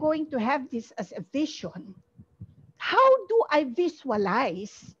I am going to have this as a vision, how do I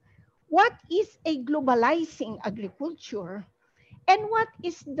visualize what is a globalizing agriculture and what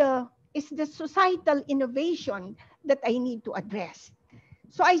is the societal innovation that I need to address?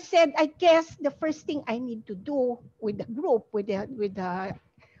 So I said, I guess the first thing I need to do with the group, with the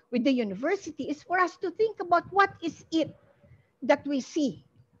university, is for us to think about what is it that we see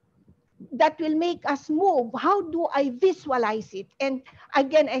that will make us move. How do I visualize it? And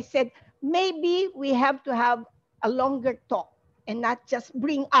again, I said, maybe we have to have a longer talk and not just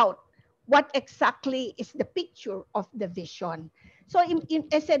bring out what exactly is the picture of the vision. So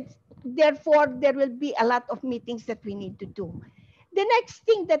I said, therefore, there will be a lot of meetings that we need to do. The next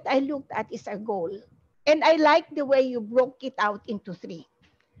thing that I looked at is our goal. And I like the way you broke it out into 3.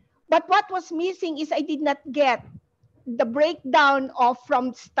 But what was missing is I did not get the breakdown of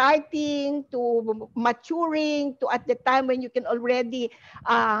from starting to maturing to at the time when you can already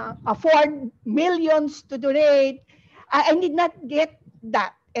afford millions to donate. I did not get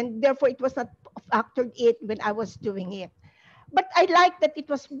that. And therefore, it was not factored in when I was doing it. But I like that it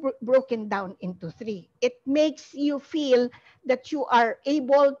was broken down into 3. It makes you feel that you are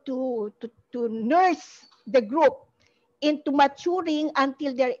able to nurse the group into maturing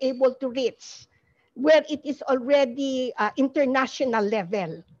until they're able to reach where it is already international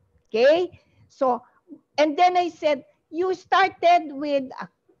level. Okay? So, and then I said, you started with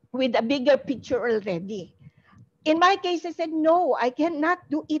a bigger picture already. In my case, I said, no, I cannot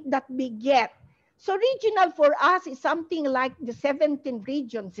do it that big yet. So regional for us is something like the 17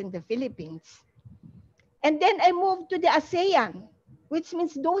 regions in the Philippines. And then I moved to the ASEAN, which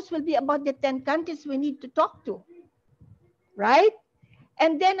means those will be about the 10 countries we need to talk to, right?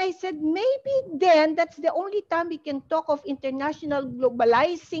 And then I said, maybe then that's the only time we can talk of international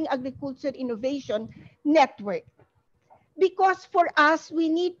globalizing agriculture innovation network. Because for us, we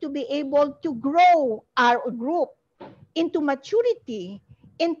need to be able to grow our group into maturity,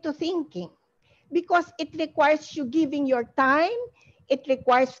 into thinking. Because it requires you giving your time, it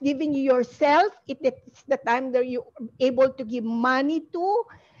requires giving you yourself, it's the time that you're able to give money to,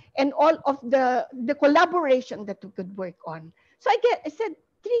 and all of the collaboration that we could work on. So I said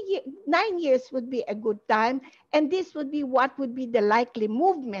 9 years would be a good time, and this would be what would be the likely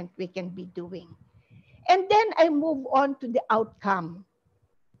movement we can be doing. And then I move on to the outcome.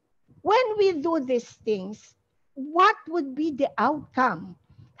 When we do these things, what would be the outcome?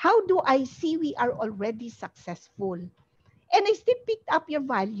 How do I see we are already successful? And I still picked up your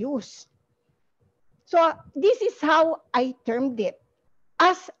values. So this is how I termed it,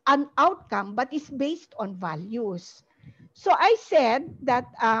 as an outcome, but it's based on values. So I said that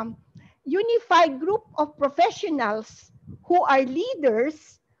unified group of professionals who are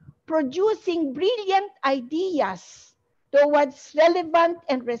leaders producing brilliant ideas towards relevant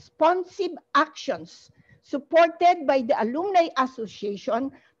and responsive actions supported by the Alumni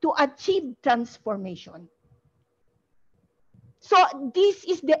Association to achieve transformation. So this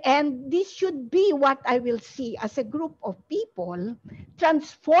is the end. This should be what I will see as a group of people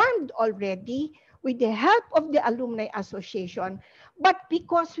transformed already with the help of the Alumni Association. But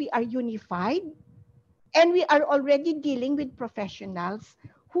because we are unified and we are already dealing with professionals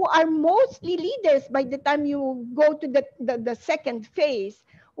who are mostly leaders by the time you go to the second phase,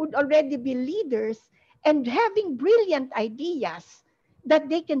 would already be leaders and having brilliant ideas that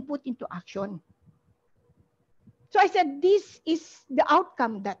they can put into action. So I said, this is the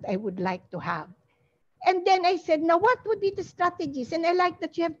outcome that I would like to have. And then I said, now what would be the strategies? And I like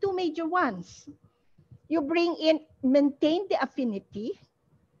that you have two major ones. You bring in, maintain the affinity,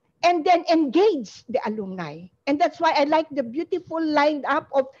 and then engage the alumni. And that's why I like the beautiful lined up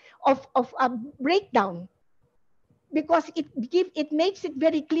of a breakdown. Because it makes it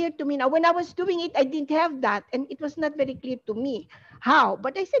very clear to me. Now, when I was doing it, I didn't have that. And it was not very clear to me how.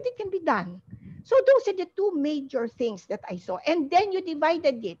 But I said it can be done. So those are the two major things that I saw. And then you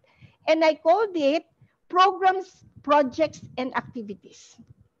divided it. And I called it programs, projects, and activities.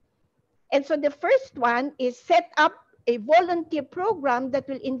 And so the first one is set up a volunteer program that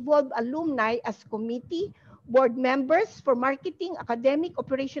will involve alumni as committee, board members for marketing, academic,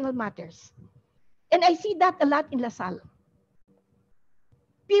 operational matters. And I see that a lot in LaSalle.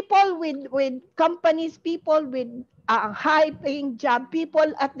 People with companies, people with high-paying job,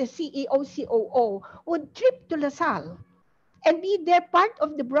 people at the CEO, COO would trip to LaSalle and be there part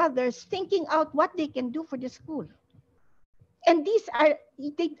of the brothers thinking out what they can do for the school. And these are,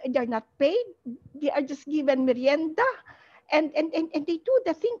 they're not paid. They are just given merienda. And they do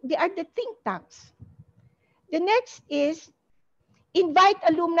the thing. They are the think tanks. The next is invite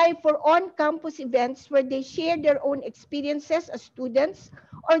alumni for on-campus events where they share their own experiences as students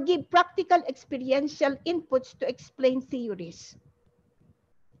or give practical experiential inputs to explain theories.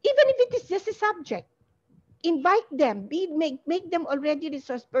 Even if it is just a subject, invite them, make them already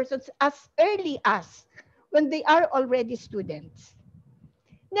resource persons as early as when they are already students.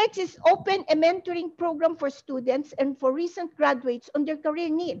 Next is open a mentoring program for students and for recent graduates on their career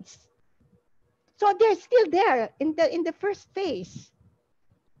needs. So they're still there in the first phase.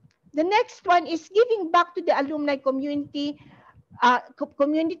 The next one is giving back to the alumni community.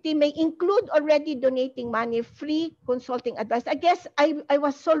 Community may include already donating money, free consulting advice. I guess I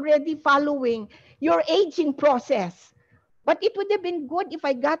was already following your aging process. But it would have been good if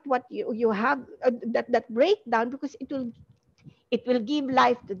I got what you have, that breakdown, because it will give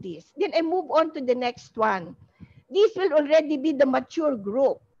life to this. Then I move on to the next one. This will already be the mature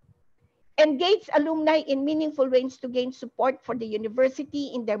group. Engage alumni in meaningful ways to gain support for the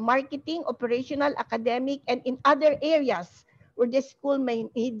university in their marketing, operational, academic, and in other areas where the school may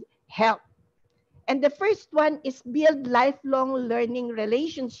need help. And the first one is build lifelong learning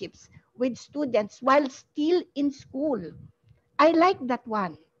relationships with students while still in school. I like that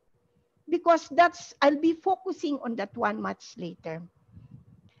one because I'll be focusing on that one much later.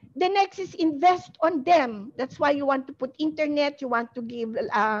 The next is invest on them. That's why you want to put internet. You want to give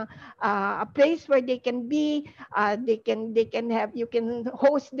a place where they can be. They can have. You can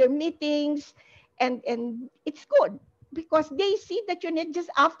host their meetings, and it's good because they see that you're not just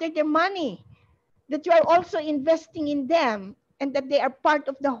after their money, that you are also investing in them, and that they are part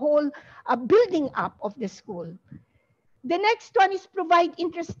of the whole building up of the school. The next one is provide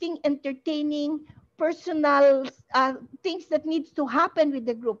interesting, entertaining, personal things that needs to happen with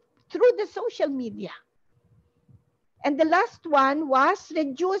the group through the social media. And the last one was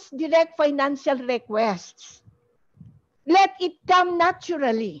reduce direct financial requests. Let it come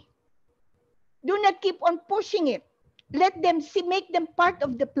naturally. Do not keep on pushing it. Let them make them part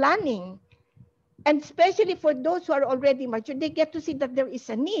of the planning. And especially for those who are already mature, they get to see that there is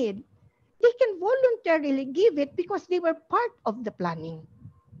a need. They can voluntarily give it because they were part of the planning.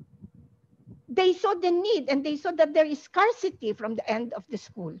 They saw the need and they saw that there is scarcity from the end of the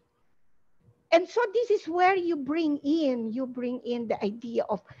school. And so this is where you bring in the idea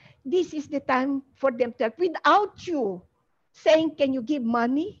of this is the time for them to help without you saying, can you give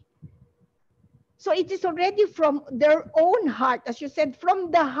money? So it is already from their own heart, as you said,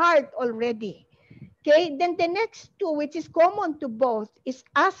 from the heart already. Okay, then the next two, which is common to both, is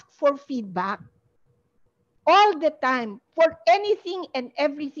ask for feedback all the time for anything and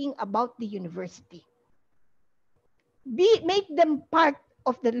everything about the university. Make them part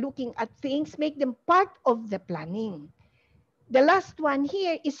of the looking at things, make them part of the planning. The last one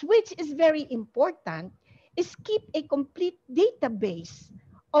here is, which is very important, is keep a complete database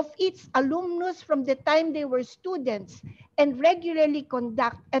of each alumnus from the time they were students and regularly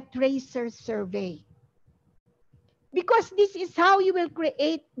conduct a tracer survey. Because this is how you will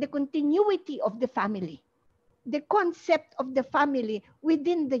create the continuity of the family. the concept of the family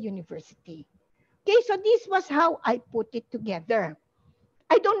within the university. Okay, so this was how I put it together.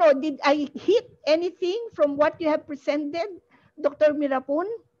 I don't know, did I hit anything from what you have presented, Dr. Weerapon?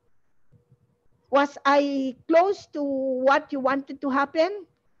 Was I close to what you wanted to happen?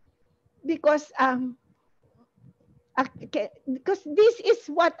 Because because this is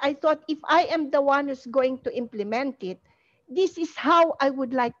what I thought, if I am the one who's going to implement it, this is how I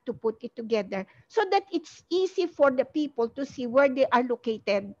would like to put it together so that it's easy for the people to see where they are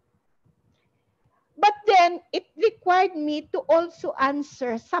located. But then it required me to also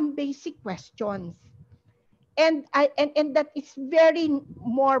answer some basic questions. And that is very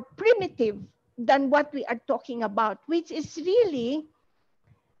more primitive than what we are talking about, which is really,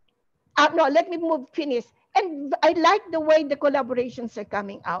 no, let me finish. And I like the way the collaborations are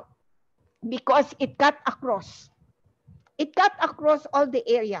coming out because it cut across. It cut across all the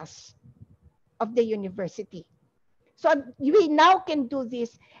areas of the university. So we now can do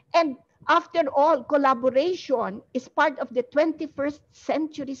this. And after all, collaboration is part of the 21st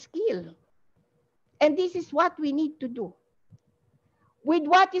century skill. And this is what we need to do. With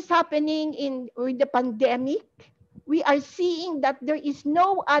what is happening with the pandemic, we are seeing that there is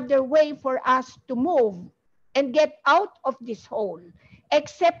no other way for us to move and get out of this hole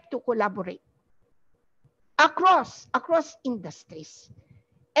except to collaborate across industries.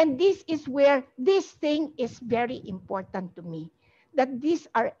 And this is where this thing is very important to me, that these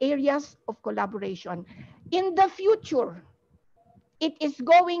are areas of collaboration. In the future, it is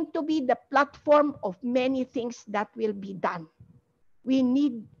going to be the platform of many things that will be done. We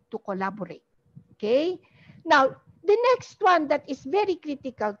need to collaborate, okay? Now, the next one that is very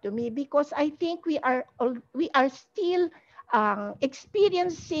critical to me, because I think we are still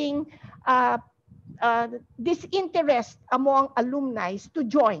experiencing this interest among alumni to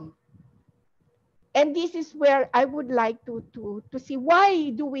join. And this is where I would like to see, why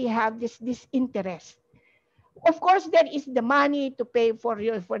do we have this interest? Of course, there is the money to pay for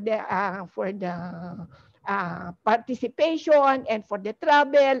the participation and for the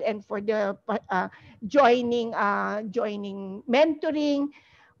travel and for the joining mentoring.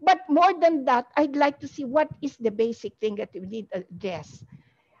 But more than that, I'd like to see what is the basic thing that we need to address.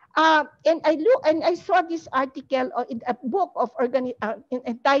 And I saw this article in a book of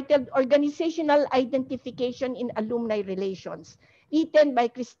entitled "Organizational Identification in Alumni Relations," written by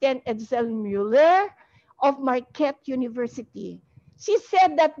Kristen Edsel Mueller of Marquette University. She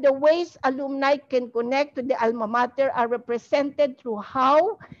said that the ways alumni can connect to the alma mater are represented through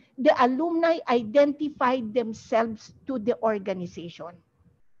how the alumni identify themselves to the organization.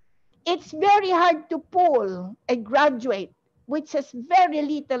 It's very hard to pull a graduate which has very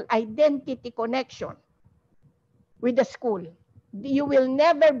little identity connection with the school. You will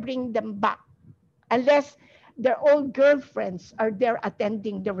never bring them back unless their old girlfriends are there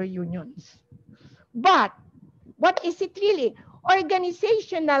attending the reunions. But what is it really?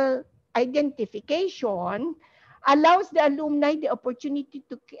 Organizational identification allows the alumni the opportunity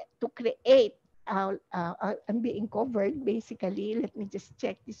to create. I'm being covered, basically. Let me just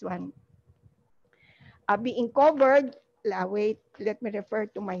check this one. Being covered, wait, let me refer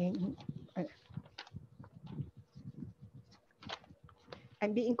to my...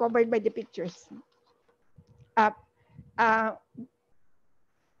 I'm being covered by the pictures.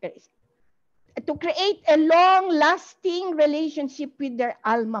 To create a long-lasting relationship with their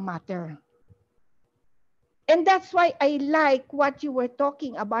alma mater. And that's why I like what you were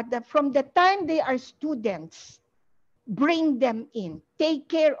talking about, that from the time they are students, bring them in, take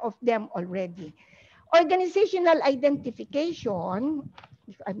care of them already. Organizational identification,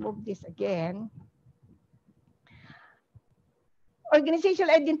 if I move this again,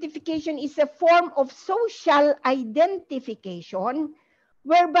 organizational identification is a form of social identification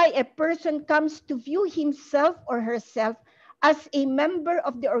whereby a person comes to view himself or herself as a member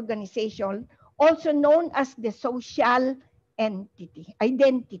of the organization, also known as the social entity,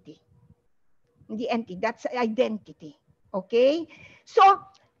 identity. The entity, that's identity, okay? So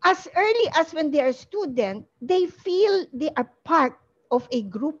as early as when they are student, they feel they are part of a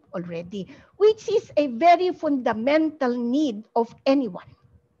group already, which is a very fundamental need of anyone.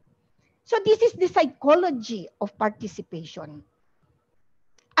 So this is the psychology of participation.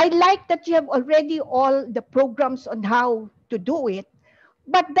 I like that you have already all the programs on how to do it,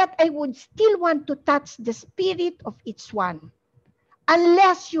 but that I would still want to touch the spirit of each one.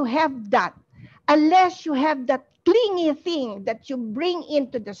 Unless you have that, unless you have that clingy thing that you bring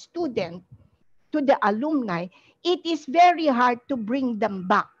into the student, to the alumni, it is very hard to bring them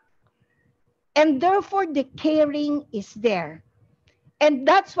back. And therefore, the caring is there. And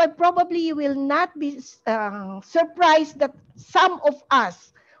that's why probably you will not be surprised that some of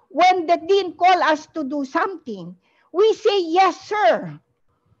us, when the dean call us to do something, we say, yes, sir.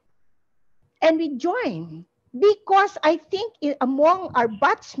 And we join. Because I think among our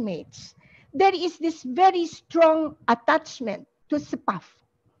batchmates, there is this very strong attachment to CPAf,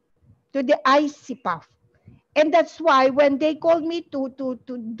 to the CPAf. And that's why when they called me to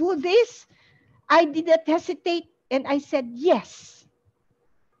do this, I didn't hesitate and I said yes.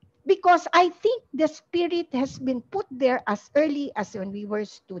 Because I think the spirit has been put there as early as when we were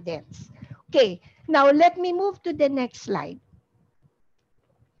students. Okay, now let me move to the next slide.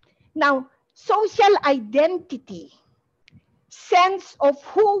 Now, social identity, sense of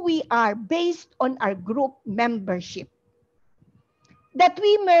who we are based on our group membership. That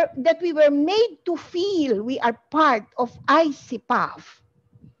we were made to feel we are part of CPAf,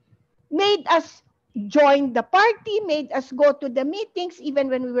 made us join the party, made us go to the meetings, even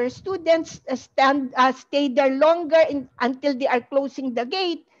when we were students, stay there longer until they are closing the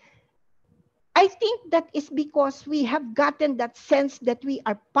gate. I think that is because we have gotten that sense that we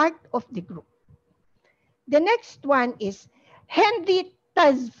are part of the group. The next one is Henry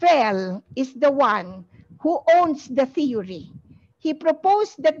Tazvel is the one who owns the theory. He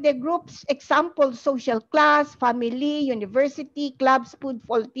proposed that the group's example, social class, family, university, clubs,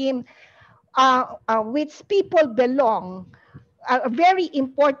 football team, which people belong, are very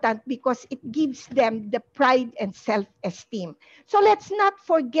important because it gives them the pride and self-esteem. So let's not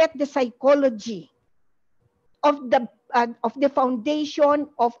forget the psychology of the foundation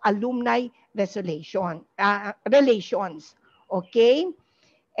of alumni relations. Okay,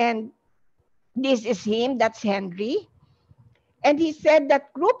 and this is him. That's Henry. And he said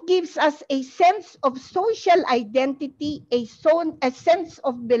that group gives us a sense of social identity, a sense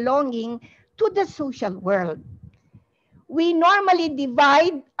of belonging to the social world. We normally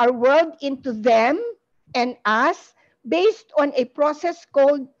divide our world into them and us based on a process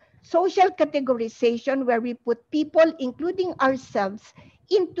called social categorization, where we put people, including ourselves,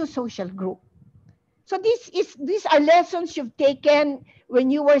 into social group. So these are lessons you've taken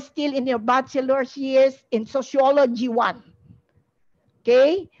when you were still in your bachelor's years in Sociology 1.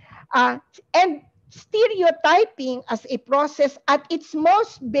 Okay? And stereotyping as a process at its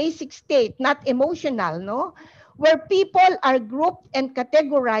most basic state, not emotional, no? Where people are grouped and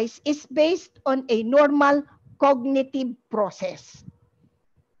categorized is based on a normal cognitive process.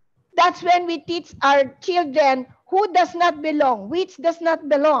 That's when we teach our children who does not belong, which does not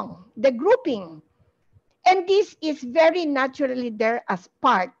belong, the grouping. And this is very naturally there as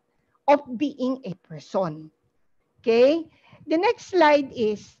part of being a person. Okay? The next slide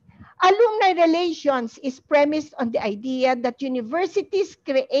is, alumni relations is premised on the idea that universities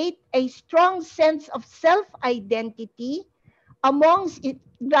create a strong sense of self-identity amongst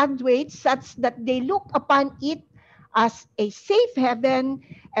graduates such that they look upon it as a safe haven,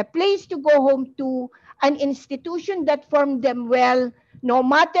 a place to go home to, an institution that formed them well, no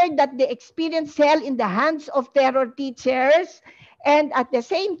matter that they experience hell in the hands of terror teachers, and at the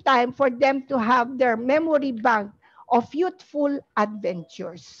same time for them to have their memory bank of youthful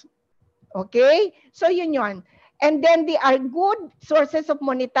adventures. Okay? So yun. And then they are good sources of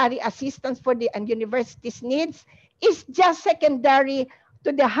monetary assistance for the university's needs, is just secondary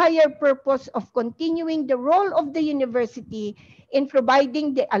to the higher purpose of continuing the role of the university in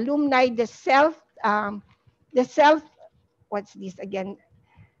providing the alumni the self, what's this again?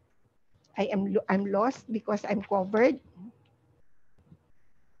 I'm lost because I'm covered.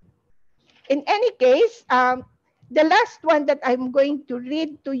 In any case, the last one that I'm going to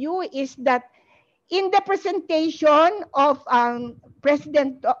read to you is that in the presentation of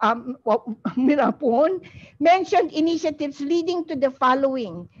President Weerapon, mentioned initiatives leading to the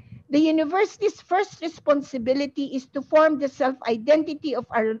following. The university's first responsibility is to form the self-identity of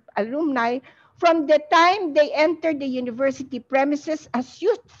our alumni from the time they enter the university premises as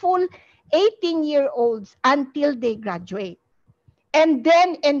youthful 18-year-olds until they graduate, and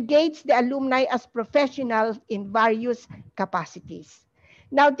then engage the alumni as professionals in various capacities.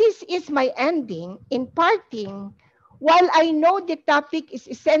 Now, this is my ending. In parting, while I know the topic is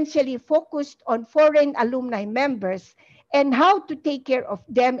essentially focused on foreign alumni members and how to take care of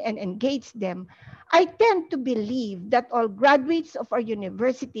them and engage them, I tend to believe that all graduates of our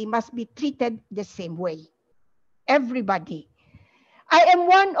university must be treated the same way. Everybody. I am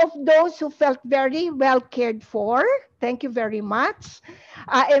one of those who felt very well cared for. Thank you very much.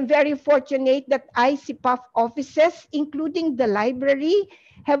 I am very fortunate that CPAf offices, including the library,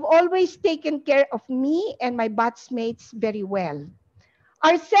 have always taken care of me and my batchmates very well.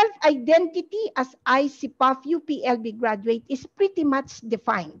 Our self-identity as CPAf-UPLB graduate is pretty much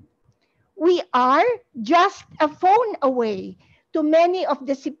defined. We are just a phone away to many of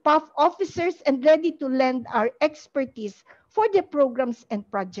the CPAf officers and ready to lend our expertise for the programs and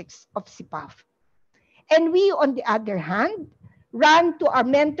projects of CPAf. And we, on the other hand, run to our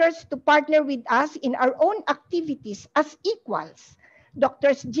mentors to partner with us in our own activities as equals.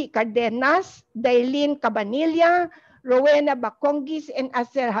 Drs. G. Cardenas, Dailin Cabanilla, Rowena Bacongis, and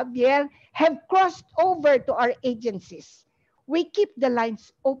Acer Javier have crossed over to our agencies. We keep the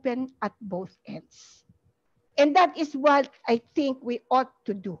lines open at both ends. And that is what I think we ought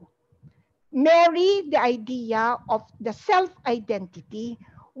to do. Marry the idea of the self-identity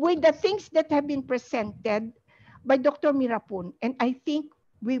with the things that have been presented by Dr. Weerapon. And I think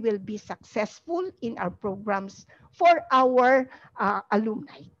we will be successful in our programs for our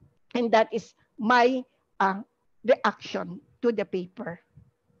alumni. And that is my reaction to the paper.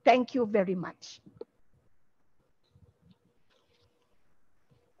 Thank you very much.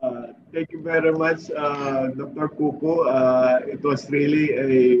 Thank you very much, Dr. Kuku. It was really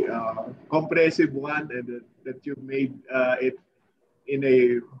a comprehensive one, and that you made it in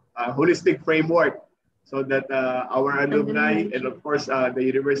a holistic framework so that our alumni and of course the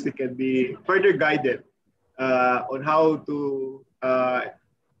university can be further guided on how to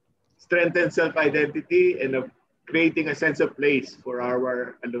strengthen self-identity and creating a sense of place for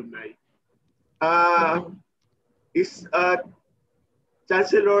our alumni. Is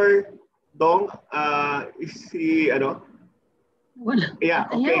Chancellor Dong, is he, ano? Wala. Yeah,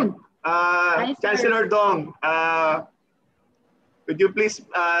 okay. Chancellor Dong, could you please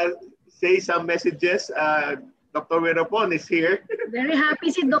say some messages? Dr. Weerapon is here. Very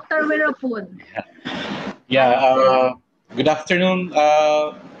happy si Dr. Weerapon. Yeah, good afternoon,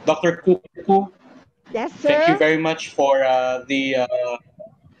 Dr. Kuku. Yes, sir. Thank you very much for the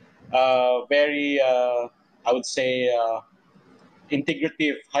very, I would say,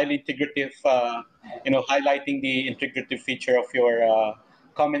 highly integrative, highlighting the integrative feature of your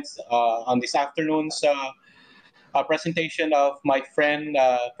comments on this afternoon's presentation of my friend,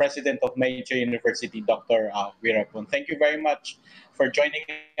 President of Major University, Dr. Weerapon. Thank you very much for joining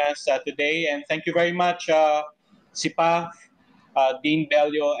us today, and thank you very much, CPAf, Dean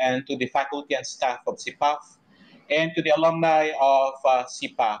Bello, and to the faculty and staff of CPAf, and to the alumni of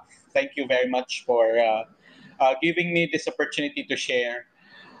CPAf. Thank you very much for giving me this opportunity to share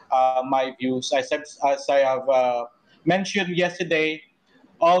my views. As I have mentioned yesterday,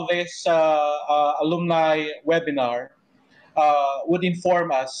 all this alumni webinar would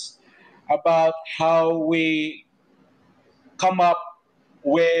inform us about how we come up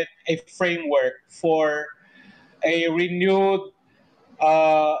with a framework for a renewed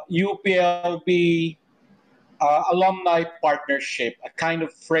UPLB alumni partnership, a kind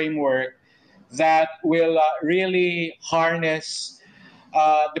of framework that will really harness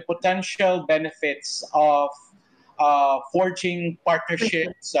the potential benefits of forging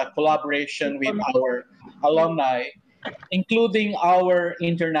partnerships, collaboration with our alumni, including our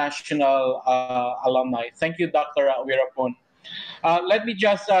international alumni. Thank you, Dr. Weerapon. Let me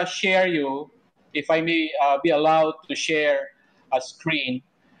just share you, if I may be allowed to share a screen,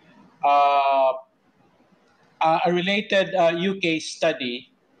 a related UK study.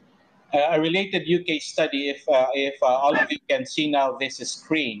 If all of you can see now this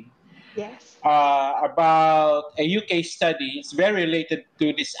screen. Yes. About a UK study. It's very related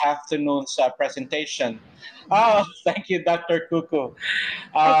to this afternoon's presentation. Oh, thank you, Dr. Kuku.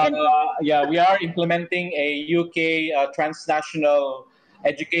 Yeah, we are implementing a UK transnational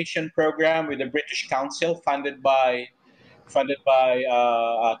education program with the British Council, funded by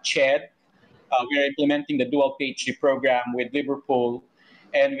CHED. We are implementing the dual PhD program with Liverpool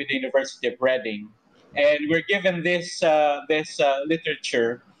and with the University of Reading, and we're given this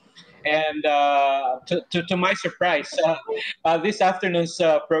literature. And to my surprise, this afternoon's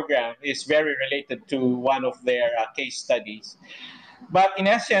program is very related to one of their case studies. But in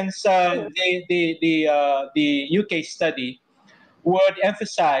essence, the UK study would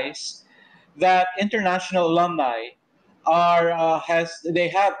emphasize that international alumni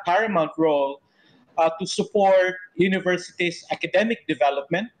have paramount role to support universities' academic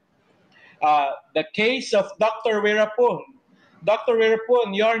development. The case of Dr. Weerapon. Dr.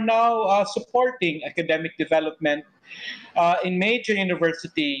 Weerapon, you're now supporting academic development in major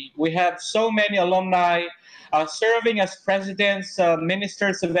university. We have so many alumni serving as presidents,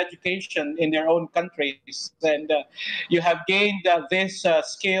 ministers of education in their own countries. And you have gained these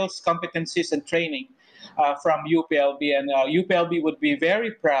skills, competencies, and training from UPLB. And UPLB would be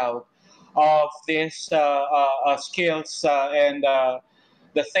very proud of these skills and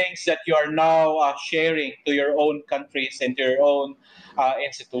the things that you are now sharing to your own countries and to your own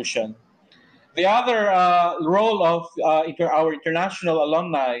institution. The other role of our international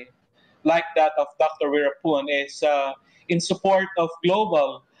alumni, like that of Dr. Weerapon, is in support of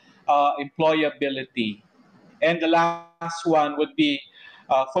global employability. And the last one would be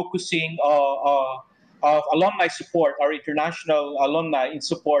focusing of alumni support, our international alumni in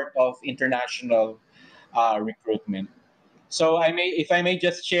support of international recruitment. So if I may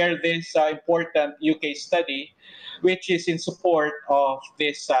just share this important UK study, which is in support of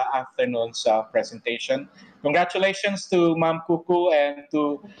this afternoon's presentation. Congratulations to Ma'am Kuku and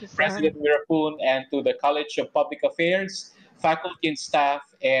to Thank you, sir. President Weerapon and to the College of Public Affairs, faculty and staff,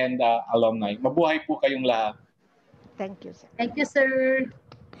 and alumni. Mabuhay po kayong lahat. Thank you, sir. Thank you, sir.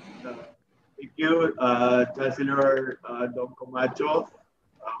 Thank you, Chancellor Dom Camacho,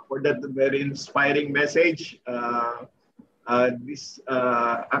 for that very inspiring message. This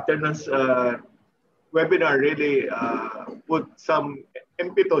afternoon's webinar really put some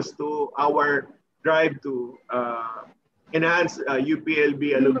impetus to our drive to enhance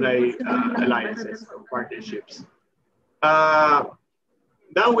UPLB alumni alliances or partnerships. Now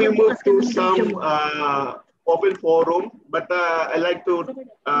we move to some open forum, but I like to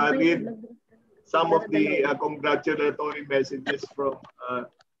read some of the congratulatory messages from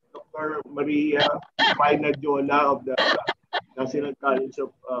Dr. Maria Painadiola of the National College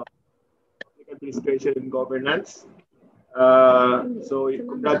of Public Administration and Governance. So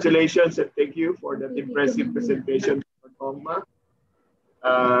congratulations and thank you for that impressive presentation, Dr. Thongma.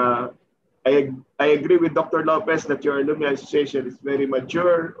 I agree with Dr. Lopez that your alumni association is very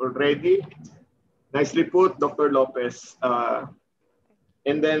mature already. Nicely put, Dr. Lopez.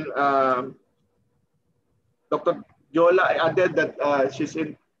 And then Dr. Jola added that she's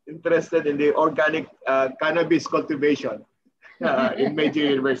interested in the organic cannabis cultivation in major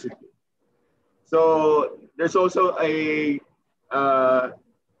university. So there's also a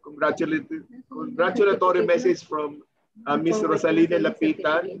congratulatory message from Ms. Rosalina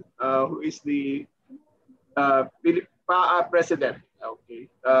Lapitan, who is the PAA president. Okay.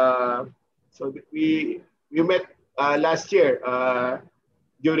 So we met last year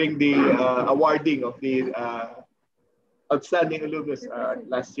during the awarding of the outstanding alumnus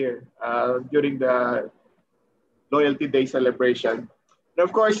last year during the Loyalty Day celebration. And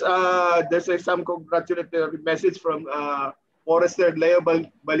of course, there's some congratulatory message from Forester Leo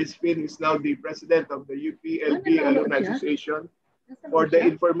Balispin, who is now the president of the UPLB-Alumni Association, for the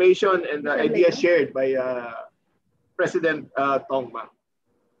information and the ideas shared by President Thongma.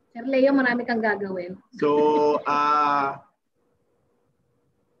 Sir Leo, marami kang gagawin. So,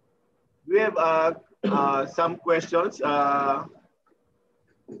 we have some questions.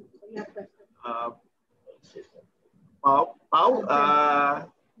 Pau,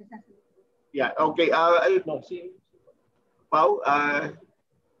 yeah, okay. Pau,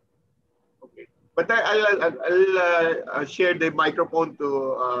 okay. But I'll share the microphone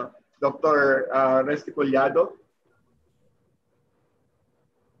to Dr. Resticollado.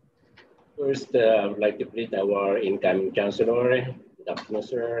 First, I would like to greet our incoming Chancellor. Good afternoon,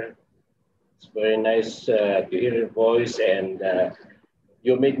 sir. It's very nice to hear your voice, and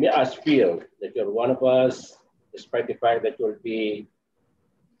you made me us feel that you're one of us, despite the fact that you'll be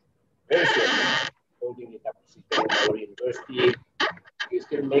very soon holding the top position in our university. You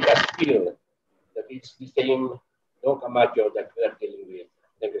still make us feel that it's the same Don Camacho that we are dealing with.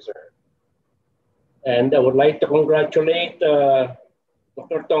 Thank you, sir. And I would like to congratulate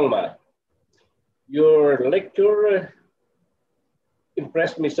Dr. Thongma. Your lecture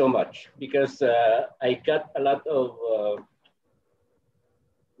impressed me so much because I got a lot of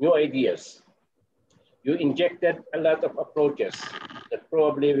new ideas. You injected a lot of approaches that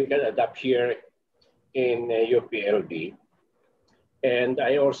probably we can adapt here in UPLB. And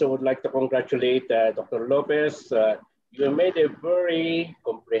I also would like to congratulate Dr. Lopez. You made a very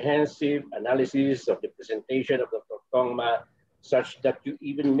comprehensive analysis of the presentation of Dr. Thongma, such that you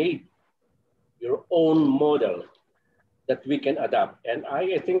even made your own model that we can adapt. And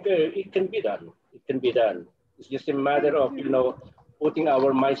I think it can be done. It can be done. It's just a matter of, putting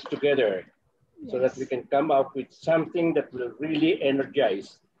our minds together so that we can come up with something that will really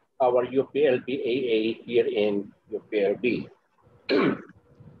energize our UPLB-AA here in UPLB.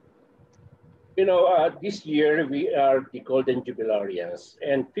 This year we are the Golden Jubilarians,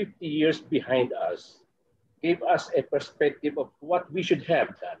 and 50 years behind us gave us a perspective of what we should have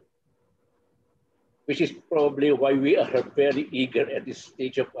done, which is probably why we are very eager at this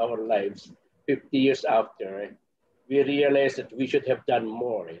stage of our lives. 50 years after, we realized that we should have done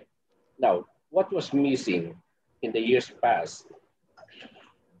more. Now, what was missing in the years past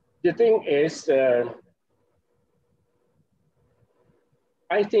The thing is,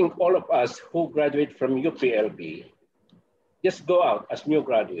 I think all of us who graduate from UPLB just go out as new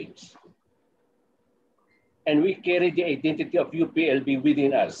graduates. And we carry the identity of UPLB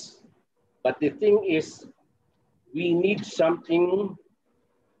within us. But the thing is, we need something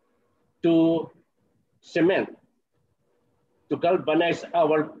to cement, to galvanize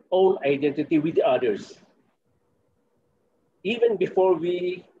our own identity with others. Even before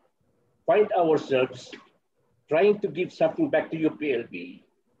we find ourselves trying to give something back to UPLB,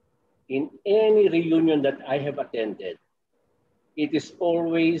 in any reunion that I have attended, it is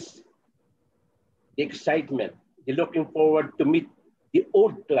always the excitement, the looking forward to meet the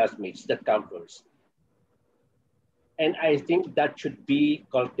old classmates that come first. And I think that should be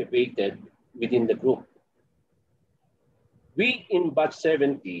cultivated within the group. We in batch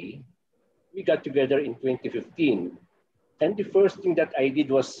 70, we got together in 2015. And the first thing that I did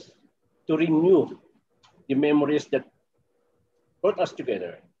was to renew the memories that brought us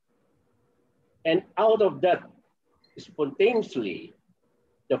together. And out of that, spontaneously,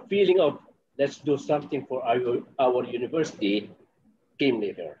 the feeling of let's do something for our university came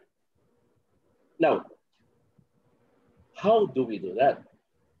later. Now, how do we do that?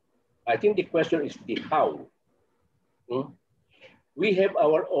 I think the question is the how. We have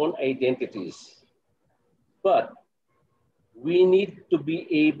our own identities, but we need to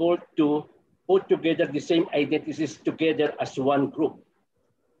be able to put together the same identities together as one group.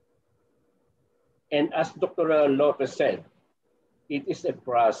 And as Dr. Lopez said, it is a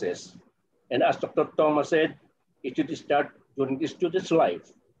process. And as Dr. Thongma said, it should start during the student's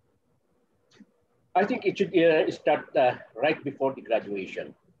life. I think it should start right before the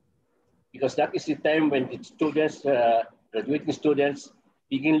graduation, because that is the time when the students, graduating students,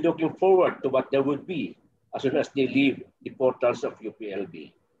 begin looking forward to what there would be as soon as they leave the portals of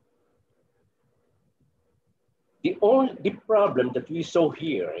UPLB. The problem that we saw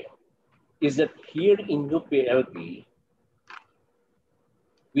here is that here in UPLB,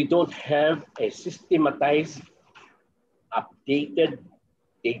 we don't have a systematized, updated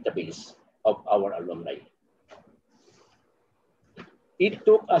database of our alumni. It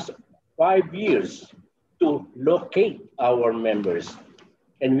took us 5 years to locate our members,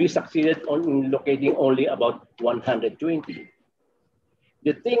 and we succeeded in locating only about 120.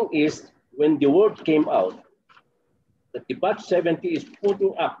 The thing is, when the word came out that the batch 70 is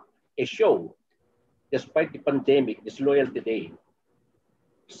putting up a show, despite the pandemic, this Loyalty Day,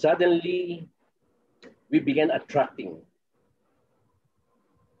 suddenly we began attracting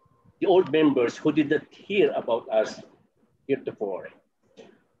the old members who did not hear about us heretofore.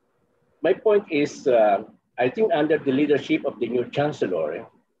 My point is, I think under the leadership of the new Chancellor,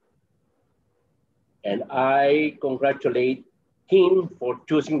 and I congratulate him for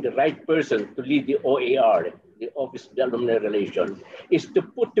choosing the right person to lead the OAR, the Office of Alumni Relations, is to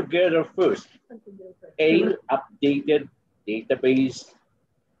put together first a updated database,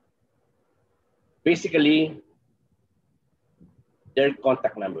 basically their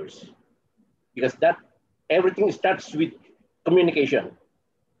contact numbers, because that everything starts with communication.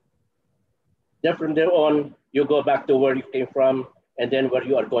 Then from there on, you go back to where you came from and then where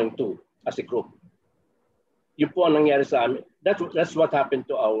you are going to as a group. Yun po ang nangyari sa amin. That's what happened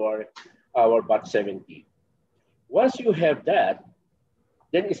to our batch 70. Once you have that,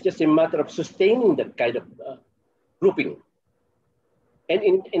 then it's just a matter of sustaining that kind of grouping. And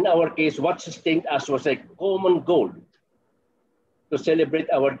in our case, what sustained us was a common goal to celebrate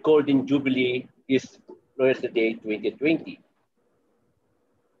our Golden Jubilee this Loyalty Day 2020.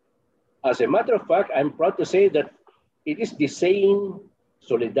 As a matter of fact, I'm proud to say that it is the same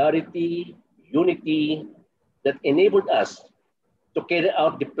solidarity, unity that enabled us to carry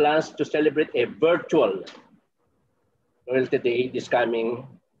out the plans to celebrate a virtual Loyalty Day this coming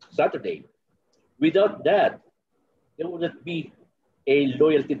Saturday. Without that, there would not be a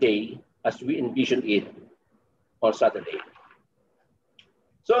Loyalty Day as we envision it on Saturday.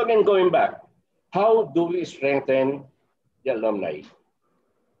 So again, going back, how do we strengthen the alumni?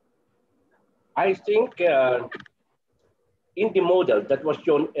 I think in the model that was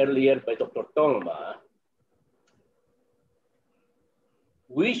shown earlier by Dr. Thongma,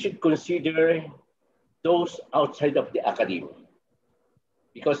 we should consider those outside of the academy.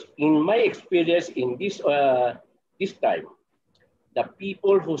 Because in my experience in this time, the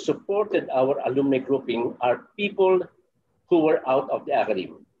people who supported our alumni grouping are people who were out of the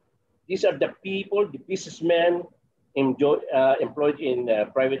academy. These are the people, the businessmen employed in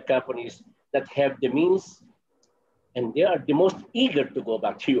private companies that have the means, and they are the most eager to go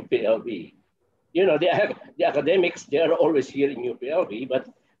back to UPLB. You know, the academics, they are always here in UPLB, but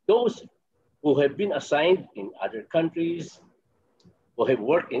those who have been assigned in other countries, who have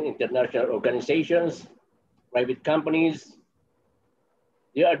worked in international organizations, private companies,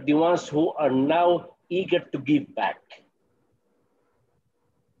 they are the ones who are now eager to give back.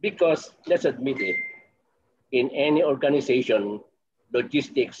 Because let's admit it, in any organization,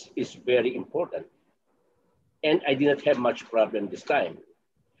 logistics is very important. And I did not have much problem this time.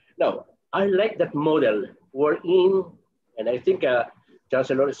 Now, I like that model wherein, and I think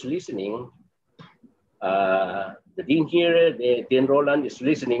Chancellor is listening, the Dean here, the Dean Roland is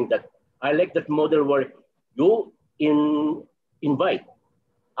listening, that I like that model where you invite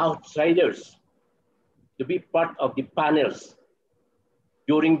outsiders to be part of the panels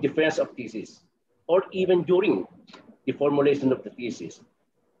during defense of thesis, or even during the formulation of the thesis.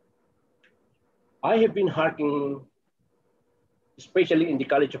 I have been harking, especially in the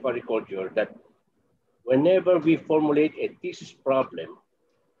College of Agriculture, that whenever we formulate a thesis problem,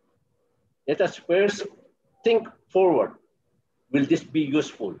 let us first think forward. Will this be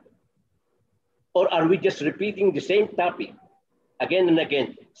useful? Or are we just repeating the same topic again and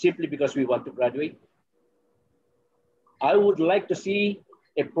again, simply because we want to graduate? I would like to see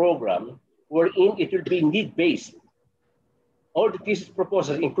a program wherein it will be need-based. All the thesis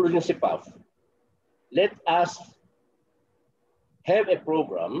proposals, including CPAf, let us have a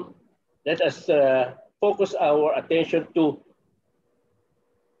program. Let us focus our attention to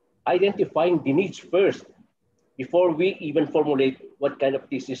identifying the needs first before we even formulate what kind of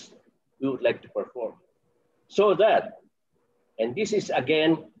thesis we would like to perform. So that, and this is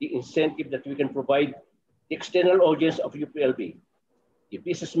again the incentive that we can provide the external audience of UPLB, the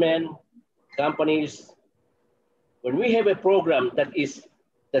businessmen, companies. When we have a program that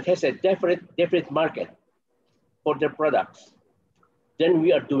has a definite market for their products, then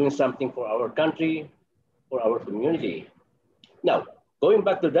we are doing something for our country, for our community. Now, going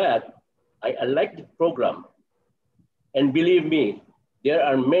back to that, I like the program. And believe me, there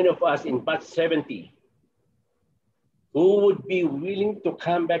are many of us in batch 70 who would be willing to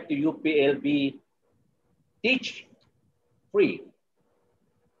come back to UPLB, teach free,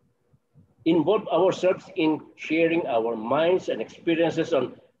 involve ourselves in sharing our minds and experiences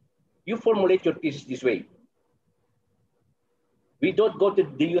on, you formulate your thesis this way. We don't go to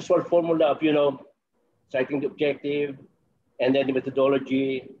the usual formula of, citing the objective, and then the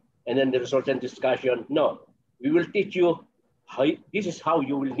methodology, and then the results and discussion. No, we will teach you how, this is how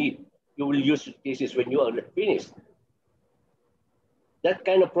you will use thesis when you are finished. That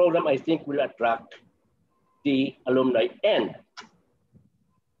kind of program, I think, will attract the alumni, and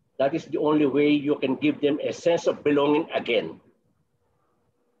that is the only way you can give them a sense of belonging again.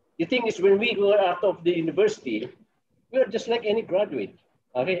 The thing is, when we go out of the university, we are just like any graduate,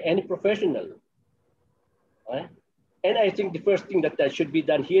 okay, any professional. Right? And I think the first thing that should be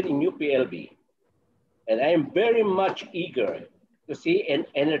done here in UPLB, and I am very much eager to see an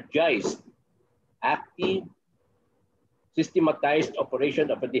energized, active, systematized operation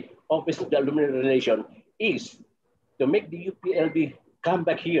of the Office of the Alumni Relation, is to make the UPLB come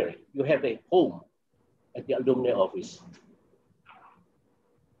back here. You have a home at the alumni office.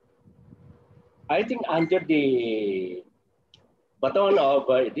 I think under the baton of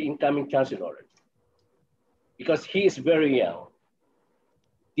the incoming chancellor, because he is very young,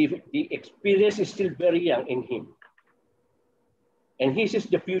 the experience is still very young in him, and he sees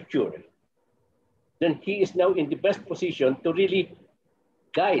the future, then he is now in the best position to really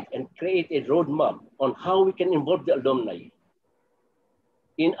guide and create a roadmap on how we can involve the alumni.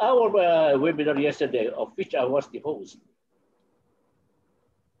 In our webinar yesterday, of which I was the host,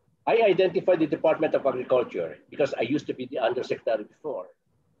 I identified the Department of Agriculture, because I used to be the undersecretary before,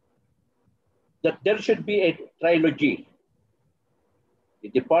 that there should be a trilogy. The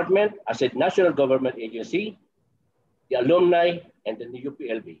department as a national government agency, the alumni, and then the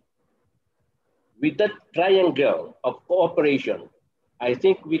UPLB. With that triangle of cooperation, I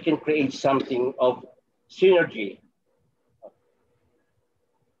think we can create something of synergy.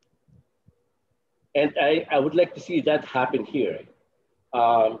 And I would like to see that happen here.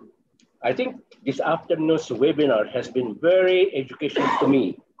 I think this afternoon's webinar has been very educational to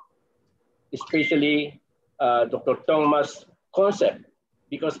me, especially Dr. Thongma's concept,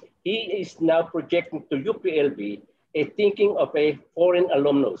 because he is now projecting to UPLB a thinking of a foreign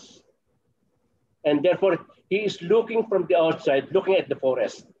alumnus. And therefore, he is looking from the outside, looking at the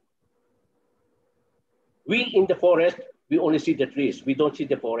forest. We in the forest, we only see the trees, we don't see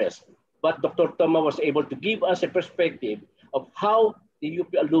the forest. But Dr. Thongma was able to give us a perspective of how the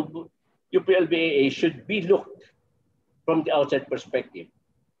UPLB should be looked from the outside perspective.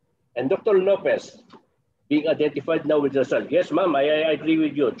 And Dr. Lopez, being identified now with LaSalle. Yes, ma'am, I agree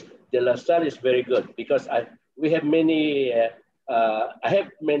with you. The LaSalle is very good because we have many, I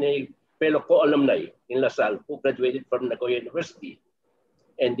have many fellow co-alumni in LaSalle who graduated from Nagoya University,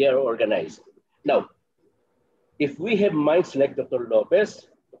 and they are organized. Now, if we have minds like Dr.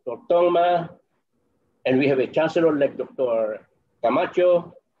 Lopez, Dr. Thongma, and we have a chancellor like Dr.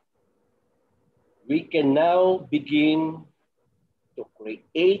 Camacho, we can now begin to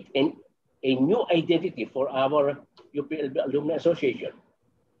create a new identity for our UPLB-Alumni Association.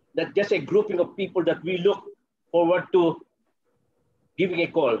 Not just a grouping of people that we look forward to giving a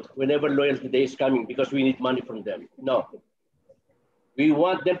call whenever Loyalty Day is coming because we need money from them. No. We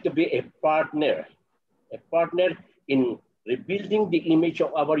want them to be a partner in rebuilding the image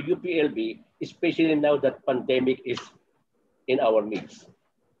of our UPLB, especially now that pandemic is in our midst.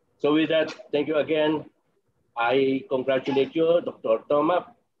 So with that, thank you again. I congratulate you, Dr. Thongma.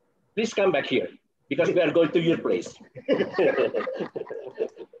 Please come back here because we are going to your place.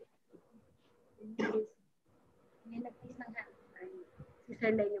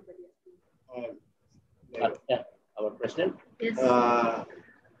 Yeah, our president. Yes.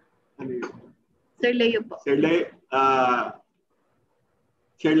 Sir Leo po. Sir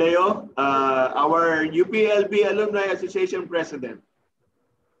Leo, our UPLB Alumni Association President.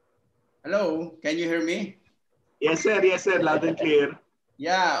 Hello, can you hear me? Yes, sir. Yes, sir. Loud and clear.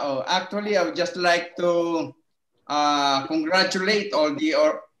 Yeah, actually, I would just like to congratulate all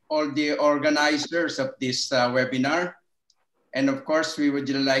the organizers of this webinar. And of course, we would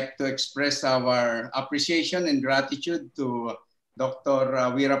like to express our appreciation and gratitude to Dr.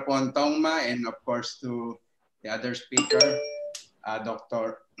 Weerapon Thongma and of course to the other speaker,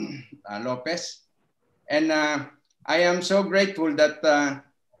 Dr. Lopez. And I am so grateful that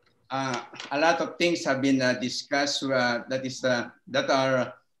a lot of things have been discussed that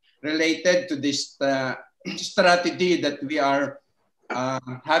are related to this strategy that we are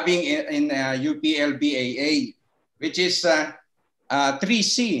having in UPLB-AA, which is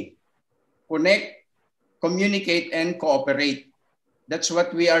 3C, connect, communicate, and cooperate. That's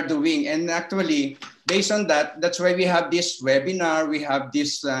what we are doing. And actually, based on that, that's why we have this webinar, we have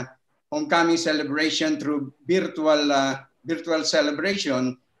this homecoming celebration through virtual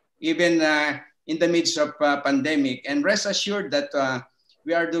celebration, even in the midst of pandemic. And rest assured that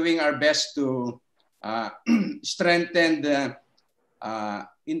we are doing our best to strengthen the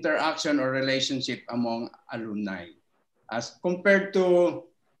interaction or relationship among alumni. As compared to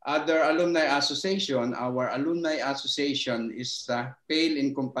other alumni association, our alumni association is pale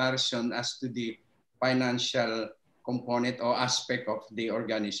in comparison as to the financial component or aspect of the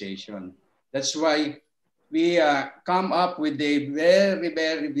organization. That's why we come up with a very,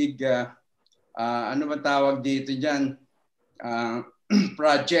 very big, ano ba tawag dito dyan,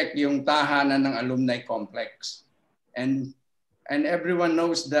 project, yung tahanan ng alumni complex. And everyone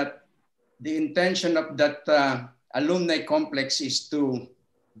knows that the intention of that alumni complex is to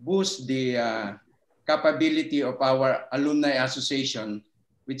boost the capability of our alumni association,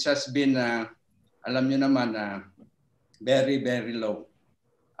 which has been, alam nyo naman, very, very low.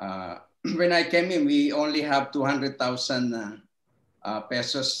 When I came in, we only have 200,000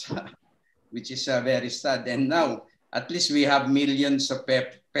 pesos, which is very sad. And now, at least we have millions of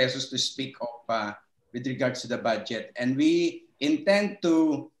pesos to speak of with regards to the budget. And we intend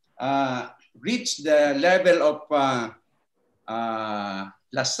to reach the level of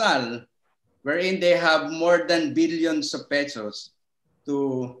LaSalle, wherein they have more than billions of pesos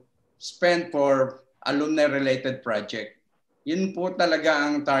to spend for alumni-related project. Yun po talaga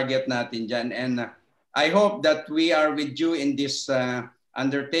ang target natin dyan. And I hope that we are with you in this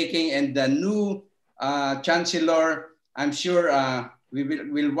undertaking, and the new Chancellor, I'm sure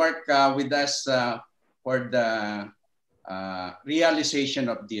will work with us for the realization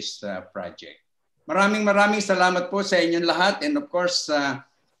of this project. Maraming salamat po sa inyong lahat, and of course,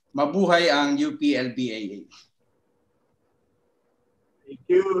 mabuhay ang UPLB-AA. Thank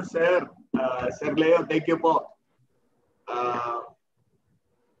you, sir. Sir Leo, thank you po.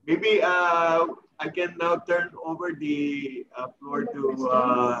 Maybe I can now turn over the floor to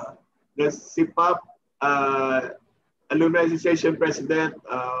the CPAf Alumni Association President,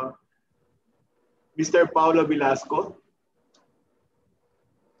 Mr. Paulo Velasco.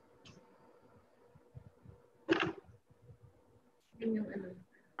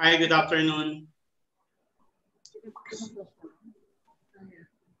 Hi, good afternoon.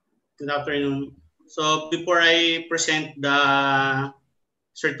 Good afternoon. So before I present the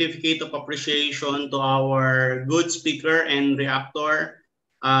certificate of appreciation to our good speaker and reactor,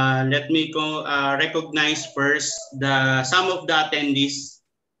 let me recognize first some of the attendees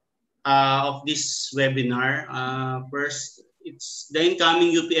of this webinar. First, it's the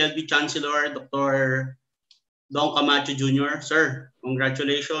incoming UPLB Chancellor, Dr. Don Camacho Jr. Sir,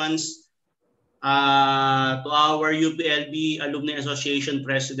 congratulations. To our UPLB-Alumni Association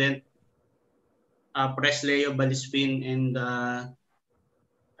President, Pres Leo Balispin, and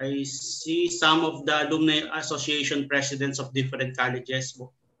I see some of the Alumni Association Presidents of different colleges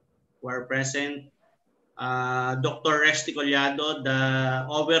who are present. Dr. Resty Collado, the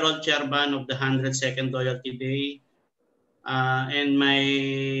overall chairman of the 102nd Loyalty Day, and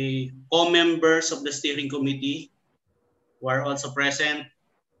my co-members of the steering committee who are also present.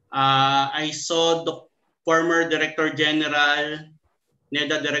 I saw the former Director General,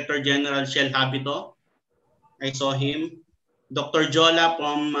 NEDA Director General Shell Habito. I saw him. Dr. Jola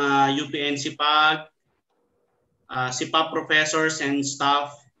from UPN-CPAg, CPAf professors and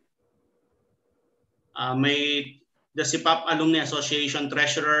staff. The CPAf Alumni Association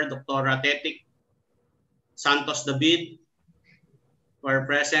Treasurer, Dr. Tetik Santos David, were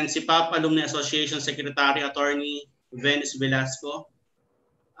present. CPAf Alumni Association Secretary Attorney Venus Velasco.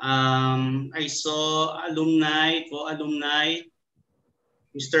 I saw alumni, co-alumni,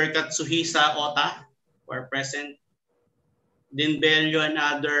 Mr. Katsuhisa Ota, who are present. Din Bello and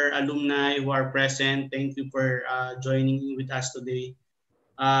other alumni who are present, thank you for joining with us today.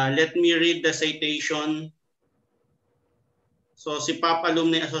 Let me read the citation. So CPAf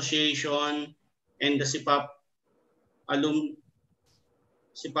Alumni Association and the CPAf Alumni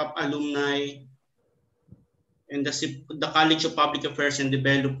and the College of Public Affairs and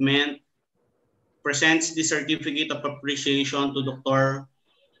Development presents the Certificate of Appreciation to Dr.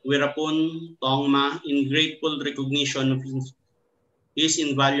 Weerapon Thongma in grateful recognition of his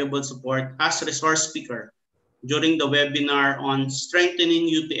invaluable support as resource speaker during the webinar on Strengthening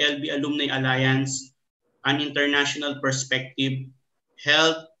UPLB Alumni Alliance, an International Perspective,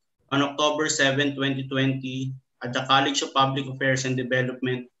 held on October 7, 2020 at the College of Public Affairs and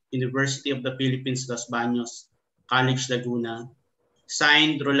Development, University of the Philippines, Los Baños, College Laguna.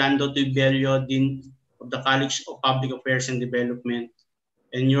 Signed, Rolando Bello, Dean of the College of Public Affairs and Development,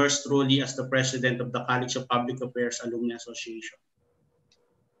 and yours truly as the President of the College of Public Affairs Alumni Association.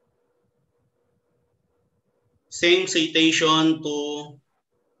 Same citation to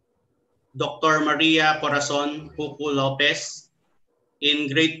Dr. Maria Corazon, Kuku, Lopez,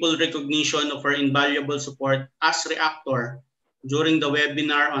 in grateful recognition of her invaluable support as Reactor during the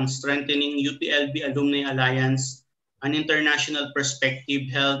webinar on Strengthening UPLB Alumni Alliance, an International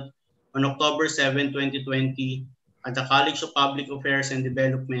Perspective, held on October 7, 2020 at the College of Public Affairs and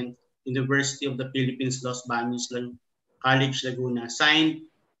Development, University of the Philippines, Los Baños, College Laguna. Signed,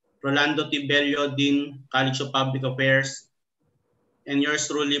 Rolando Bello, Dean, College of Public Affairs, and yours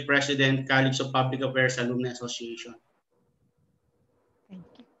truly, President, College of Public Affairs Alumni Association. Thank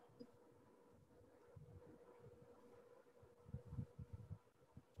you.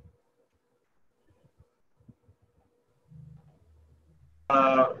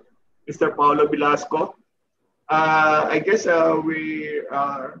 Mr. Paulo Velasco. I guess we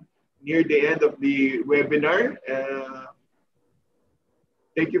are near the end of the webinar.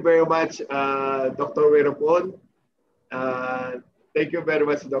 Thank you very much, Dr. Weerapon. Thank you very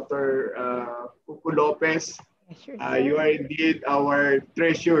much, Dr. Kuku Lopez. You are indeed our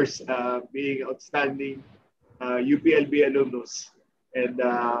treasures, being outstanding UPLB alumnus. And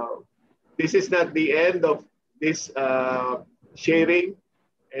this is not the end of this sharing.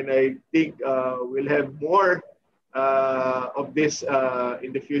 And I think we'll have more of this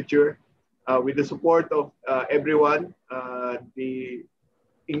in the future with the support of everyone, the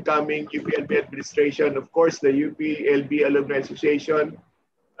incoming UPLB administration, of course, the UPLB Alumni Association,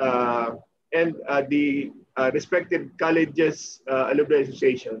 and the respective colleges alumni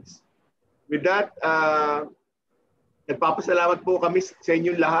associations. With that, nagpapasalamat po kami sa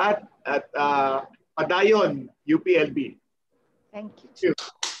inyong lahat at padayon UPLB. Thank you.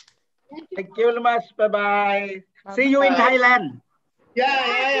 Thank you very much. Bye-bye. See you in Thailand.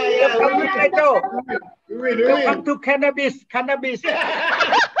 Yeah. Welcome to cannabis.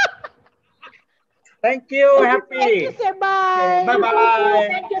 Thank you. Happy. Thank you, sir. Bye. Bye-bye.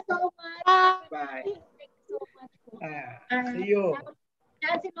 Thank you so much. Bye. Thank you so much. See you.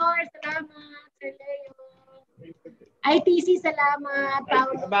 Chancellor, salamat. Sir Leo. ITC, salamat.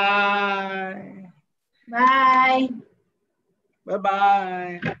 Bye-bye. Bye.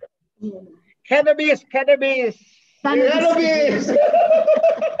 Bye-bye. Cannabis.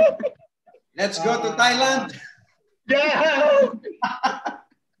 Let's go to Thailand. Yeah.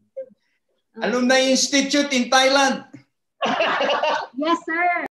 Alumni Institute in Thailand. Yes, sir.